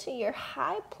forward into your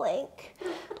high plank.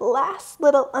 Last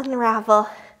little unravel.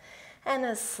 And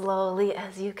as slowly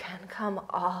as you can, come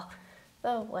all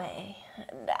the way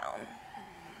down.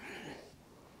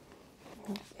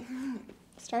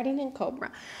 Starting in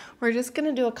Cobra, we're just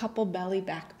gonna do a couple belly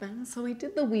back bends. So we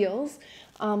did the wheels,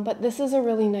 but this is a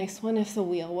really nice one if the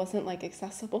wheel wasn't like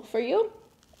accessible for you,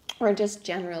 or just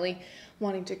generally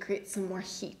wanting to create some more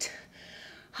heat.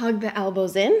 Hug the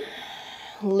elbows in,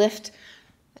 lift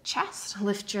the chest,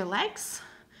 lift your legs,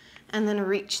 and then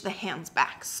reach the hands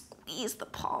back. Squeeze the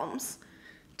palms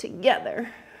together.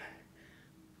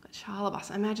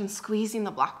 Shalabhasa. Imagine squeezing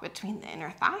the block between the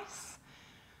inner thighs.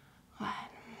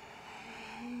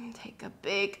 Take a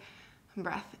big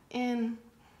breath in.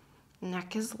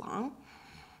 Neck is long.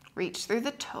 Reach through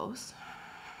the toes.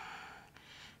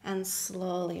 And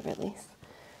slowly release.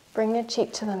 Bring your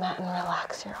cheek to the mat and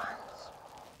relax your arms.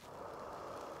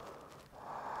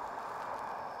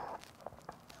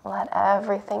 Let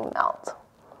everything melt.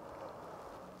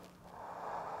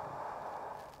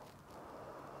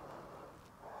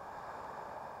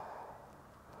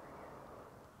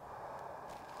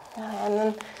 And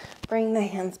then bring the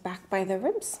hands back by the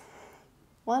ribs.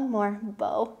 One more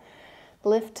bow.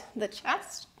 Lift the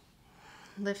chest.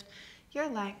 Lift your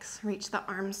legs. Reach the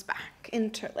arms back.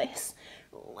 Interlace.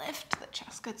 Lift the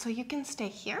chest. Good. So you can stay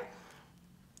here.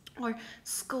 Or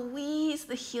squeeze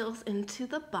the heels into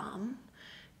the bum.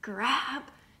 Grab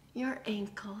your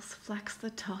ankles. Flex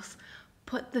the toes.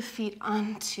 Put the feet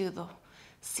onto the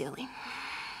ceiling.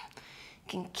 You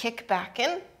can kick back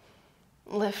in.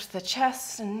 Lift the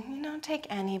chest and, take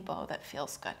any bow that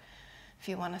feels good. If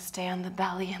you want to stay on the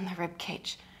belly and the rib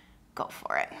cage, go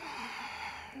for it.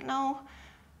 No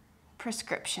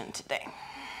prescription today.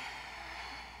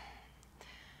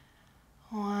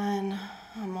 One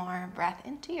more breath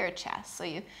into your chest so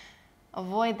you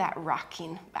avoid that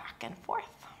rocking back and forth.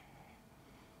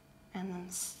 And then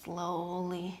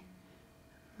slowly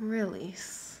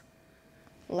release.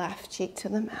 Left cheek to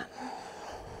the mat.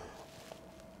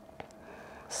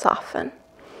 Soften.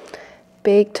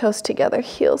 Big toes together,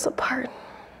 heels apart.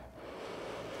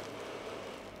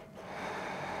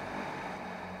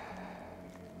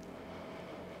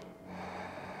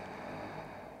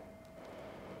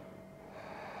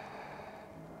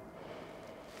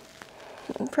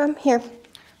 And from here,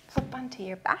 flip onto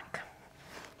your back.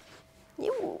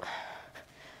 You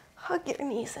hug your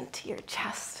knees into your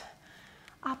chest.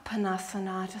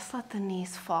 Apanasana, just let the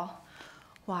knees fall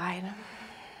wide.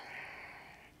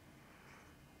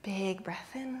 Big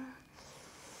breath in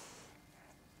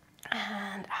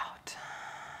and out.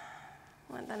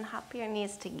 And then hop your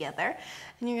knees together.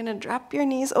 And you're going to drop your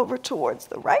knees over towards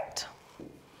the right.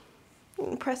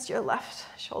 And press your left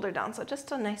shoulder down. So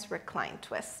just a nice recline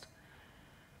twist.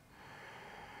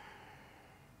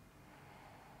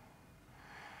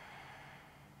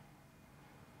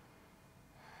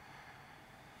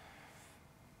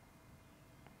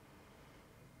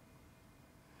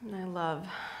 I love,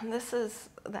 this is,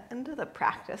 the end of the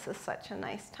practice is such a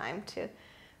nice time to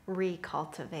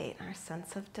recultivate our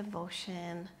sense of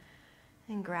devotion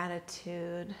and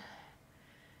gratitude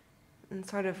and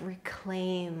sort of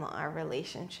reclaim our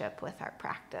relationship with our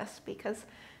practice, because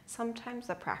sometimes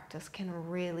the practice can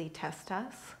really test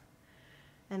us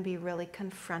and be really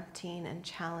confronting and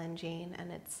challenging,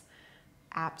 and it's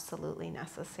absolutely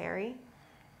necessary.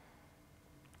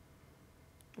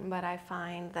 But I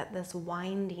find that this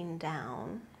winding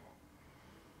down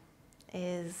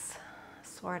is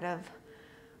sort of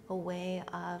a way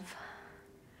of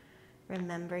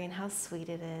remembering how sweet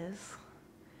it is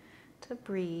to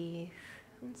breathe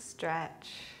and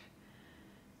stretch,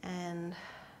 and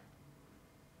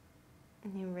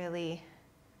you really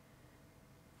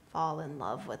fall in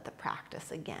love with the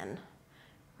practice again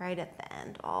right at the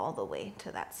end, all the way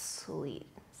to that sweet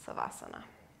savasana.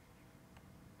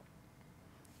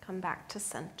 Come back to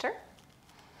center,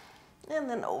 and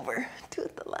then over to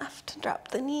the left. Drop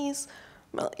the knees,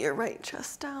 melt your right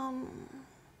chest down.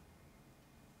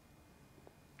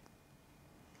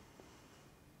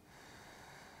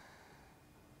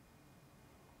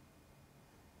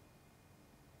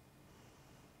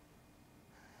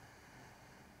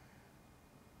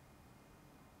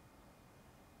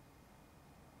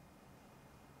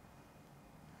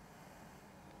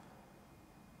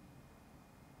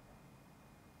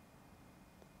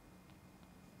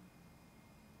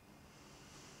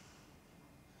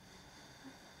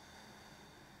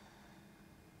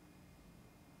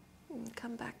 And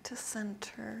come back to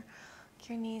center. Lock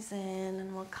your knees in,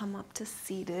 and we'll come up to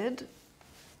seated.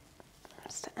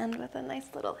 Just to end with a nice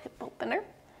little hip opener.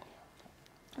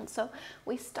 And so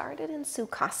we started in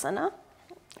Sukhasana,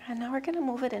 and now we're going to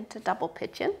move it into double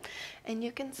pigeon. And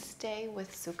you can stay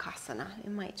with Sukhasana. It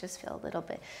might just feel a little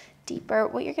bit deeper.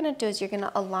 What you're going to do is you're going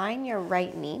to align your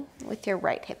right knee with your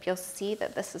right hip. You'll see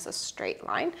that this is a straight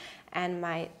line, and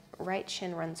my right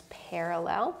shin runs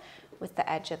parallel with the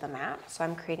edge of the mat. So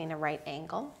I'm creating a right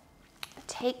angle.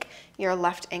 Take your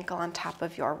left ankle on top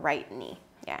of your right knee.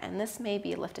 Yeah, and this may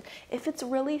be lifted. If it's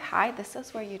really high, this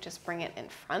is where you just bring it in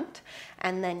front,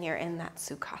 and then you're in that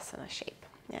Sukhasana shape.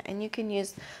 Yeah, and you can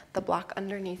use the block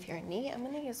underneath your knee. I'm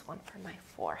going to use one for my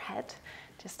forehead,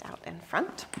 just out in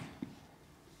front.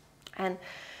 And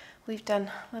we've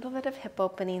done a little bit of hip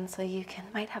opening, so you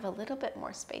might have a little bit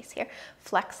more space here.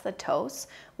 Flex the toes.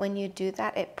 When you do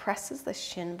that, it presses the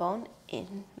shin bone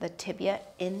in the tibia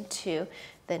into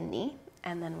the knee,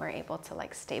 and then we're able to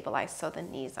like stabilize so the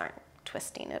knees aren't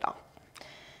twisting at all.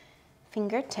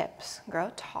 Fingertips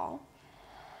grow tall,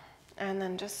 and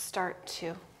then just start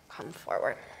to come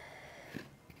forward.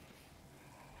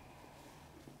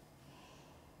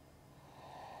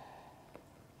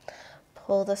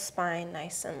 Pull the spine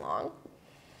nice and long.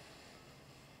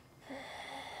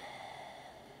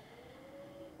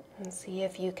 And see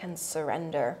if you can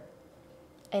surrender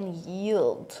and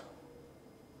yield.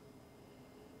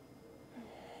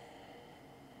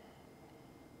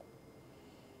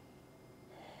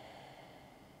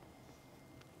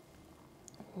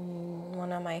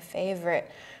 One of my favorite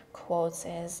quotes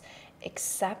is,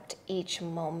 accept each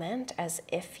moment as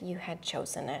if you had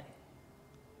chosen it.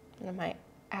 One of my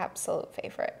absolute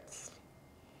favorites.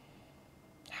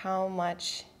 How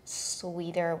much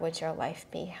sweeter would your life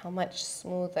be? How much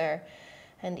smoother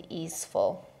and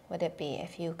easeful would it be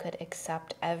if you could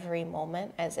accept every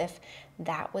moment as if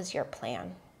that was your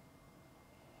plan?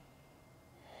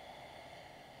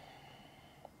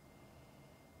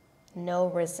 No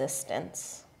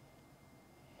resistance.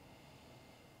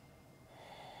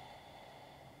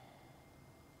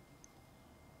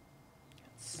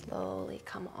 Slowly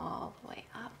come all the way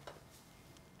up.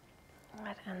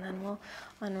 Good. And then we'll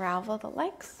unravel the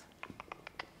legs.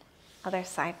 Other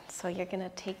side. So you're going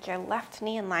to take your left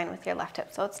knee in line with your left hip.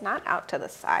 So it's not out to the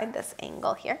side, this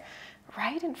angle here,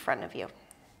 right in front of you.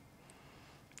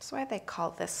 That's why they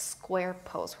call this square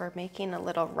pose. We're making a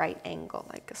little right angle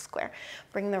like a square.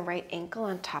 Bring the right ankle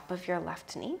on top of your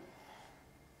left knee.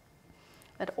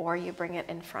 Or you bring it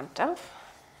in front of.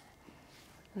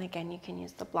 And again, you can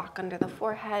use the block under the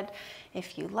forehead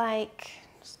if you like.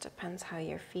 Just depends how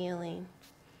you're feeling.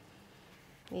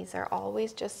 These are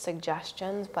always just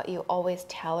suggestions, but you always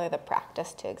tailor the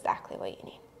practice to exactly what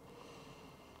you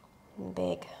need.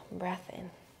 Big breath in.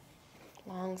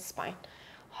 Long spine.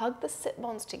 Hug the sit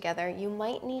bones together. You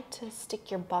might need to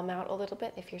stick your bum out a little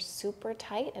bit if you're super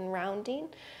tight and rounding.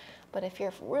 But if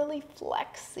you're really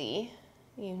flexy,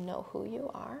 you know who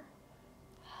you are.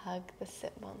 Hug the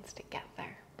sit bones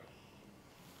together.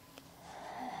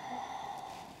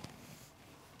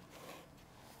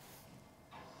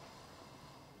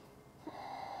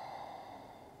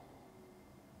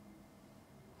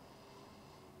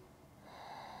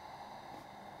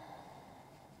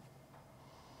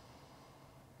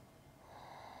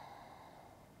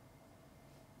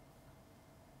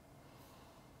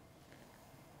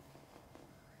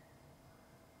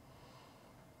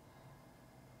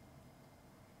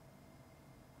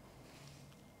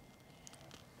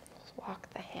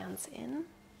 Walk the hands in,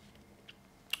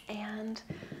 and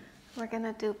We're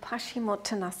gonna do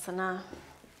Paschimottanasana.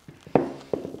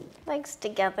 Legs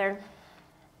together.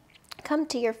 Come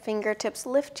to your fingertips,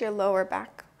 lift your lower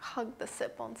back, hug the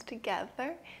sit bones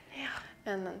together,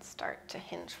 and then start to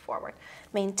hinge forward.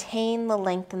 Maintain the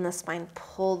length in the spine,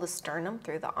 pull the sternum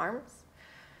through the arms,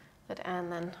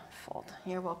 and then fold.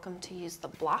 You're welcome to use the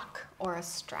block or a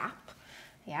strap,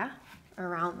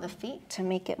 around the feet to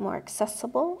make it more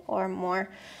accessible or more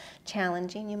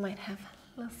challenging. You might have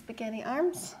little spaghetti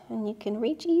arms and you can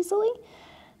reach easily.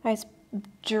 Guys,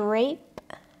 drape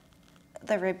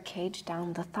the rib cage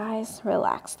down the thighs,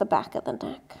 relax the back of the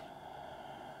neck.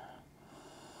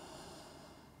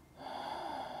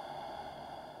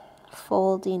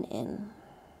 Folding in.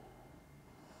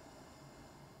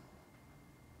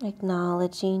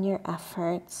 Acknowledging your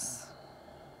efforts,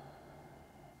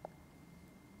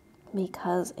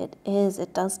 because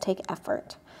it does take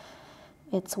effort.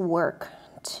 It's work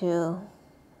to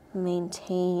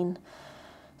maintain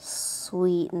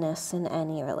sweetness in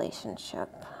any relationship.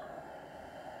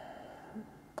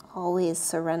 Always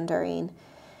surrendering,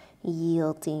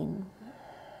 yielding,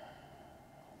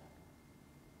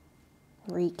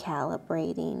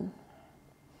 recalibrating,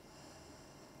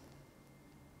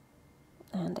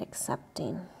 and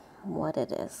accepting what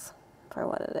it is for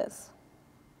what it is.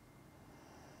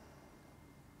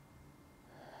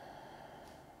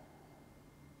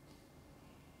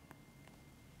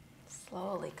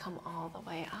 Slowly come all the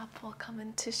way up. We'll come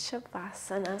into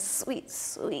Shavasana, sweet,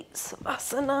 sweet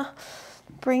Savasana.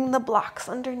 Bring the blocks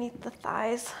underneath the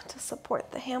thighs to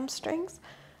support the hamstrings.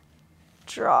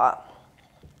 Draw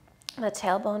the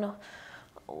tailbone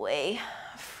away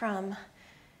from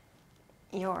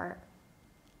your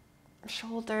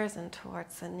shoulders and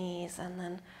towards the knees, and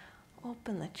then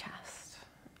open the chest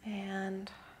and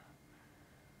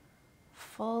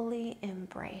fully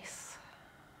embrace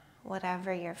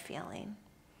whatever you're feeling.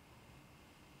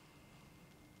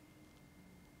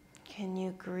 Can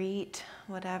you greet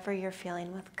whatever you're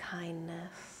feeling with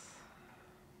kindness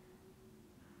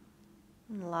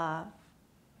and love,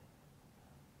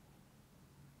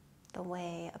 the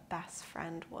way a best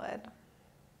friend would?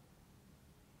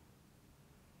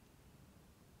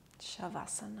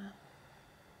 Shavasana.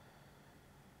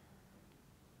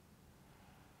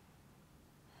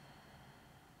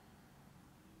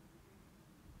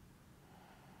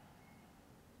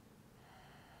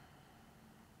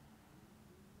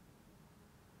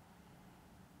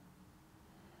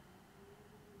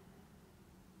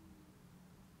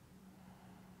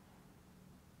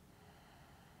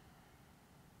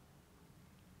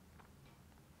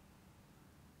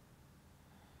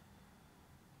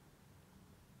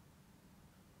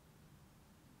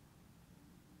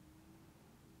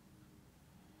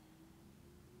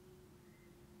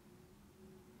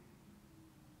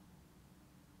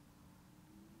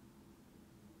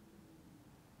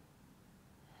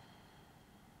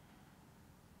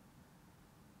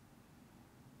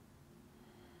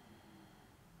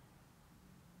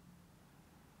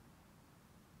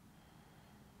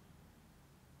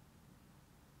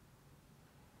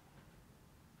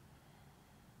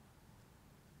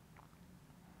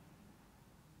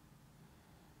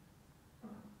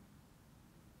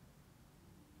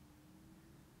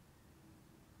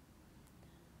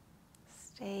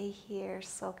 Stay here,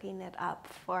 soaking it up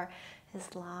for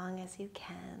as long as you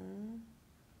can.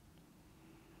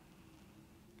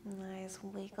 Nice,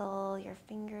 wiggle your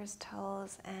fingers,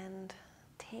 toes, and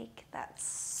take that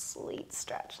sweet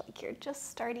stretch like you're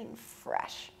just starting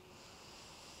fresh.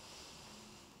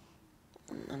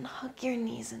 And then hug your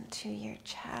knees into your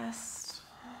chest.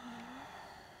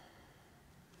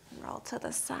 Roll to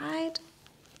the side.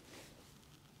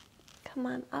 Come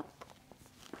on up.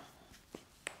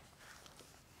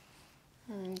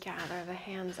 And gather the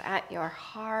hands at your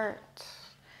heart.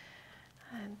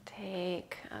 And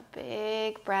take a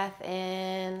big breath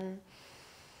in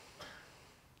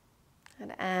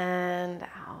and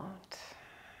out.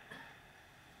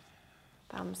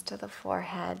 Thumbs to the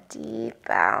forehead, deep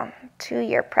bow to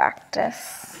your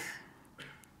practice.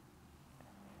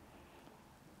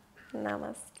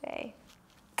 Namaste.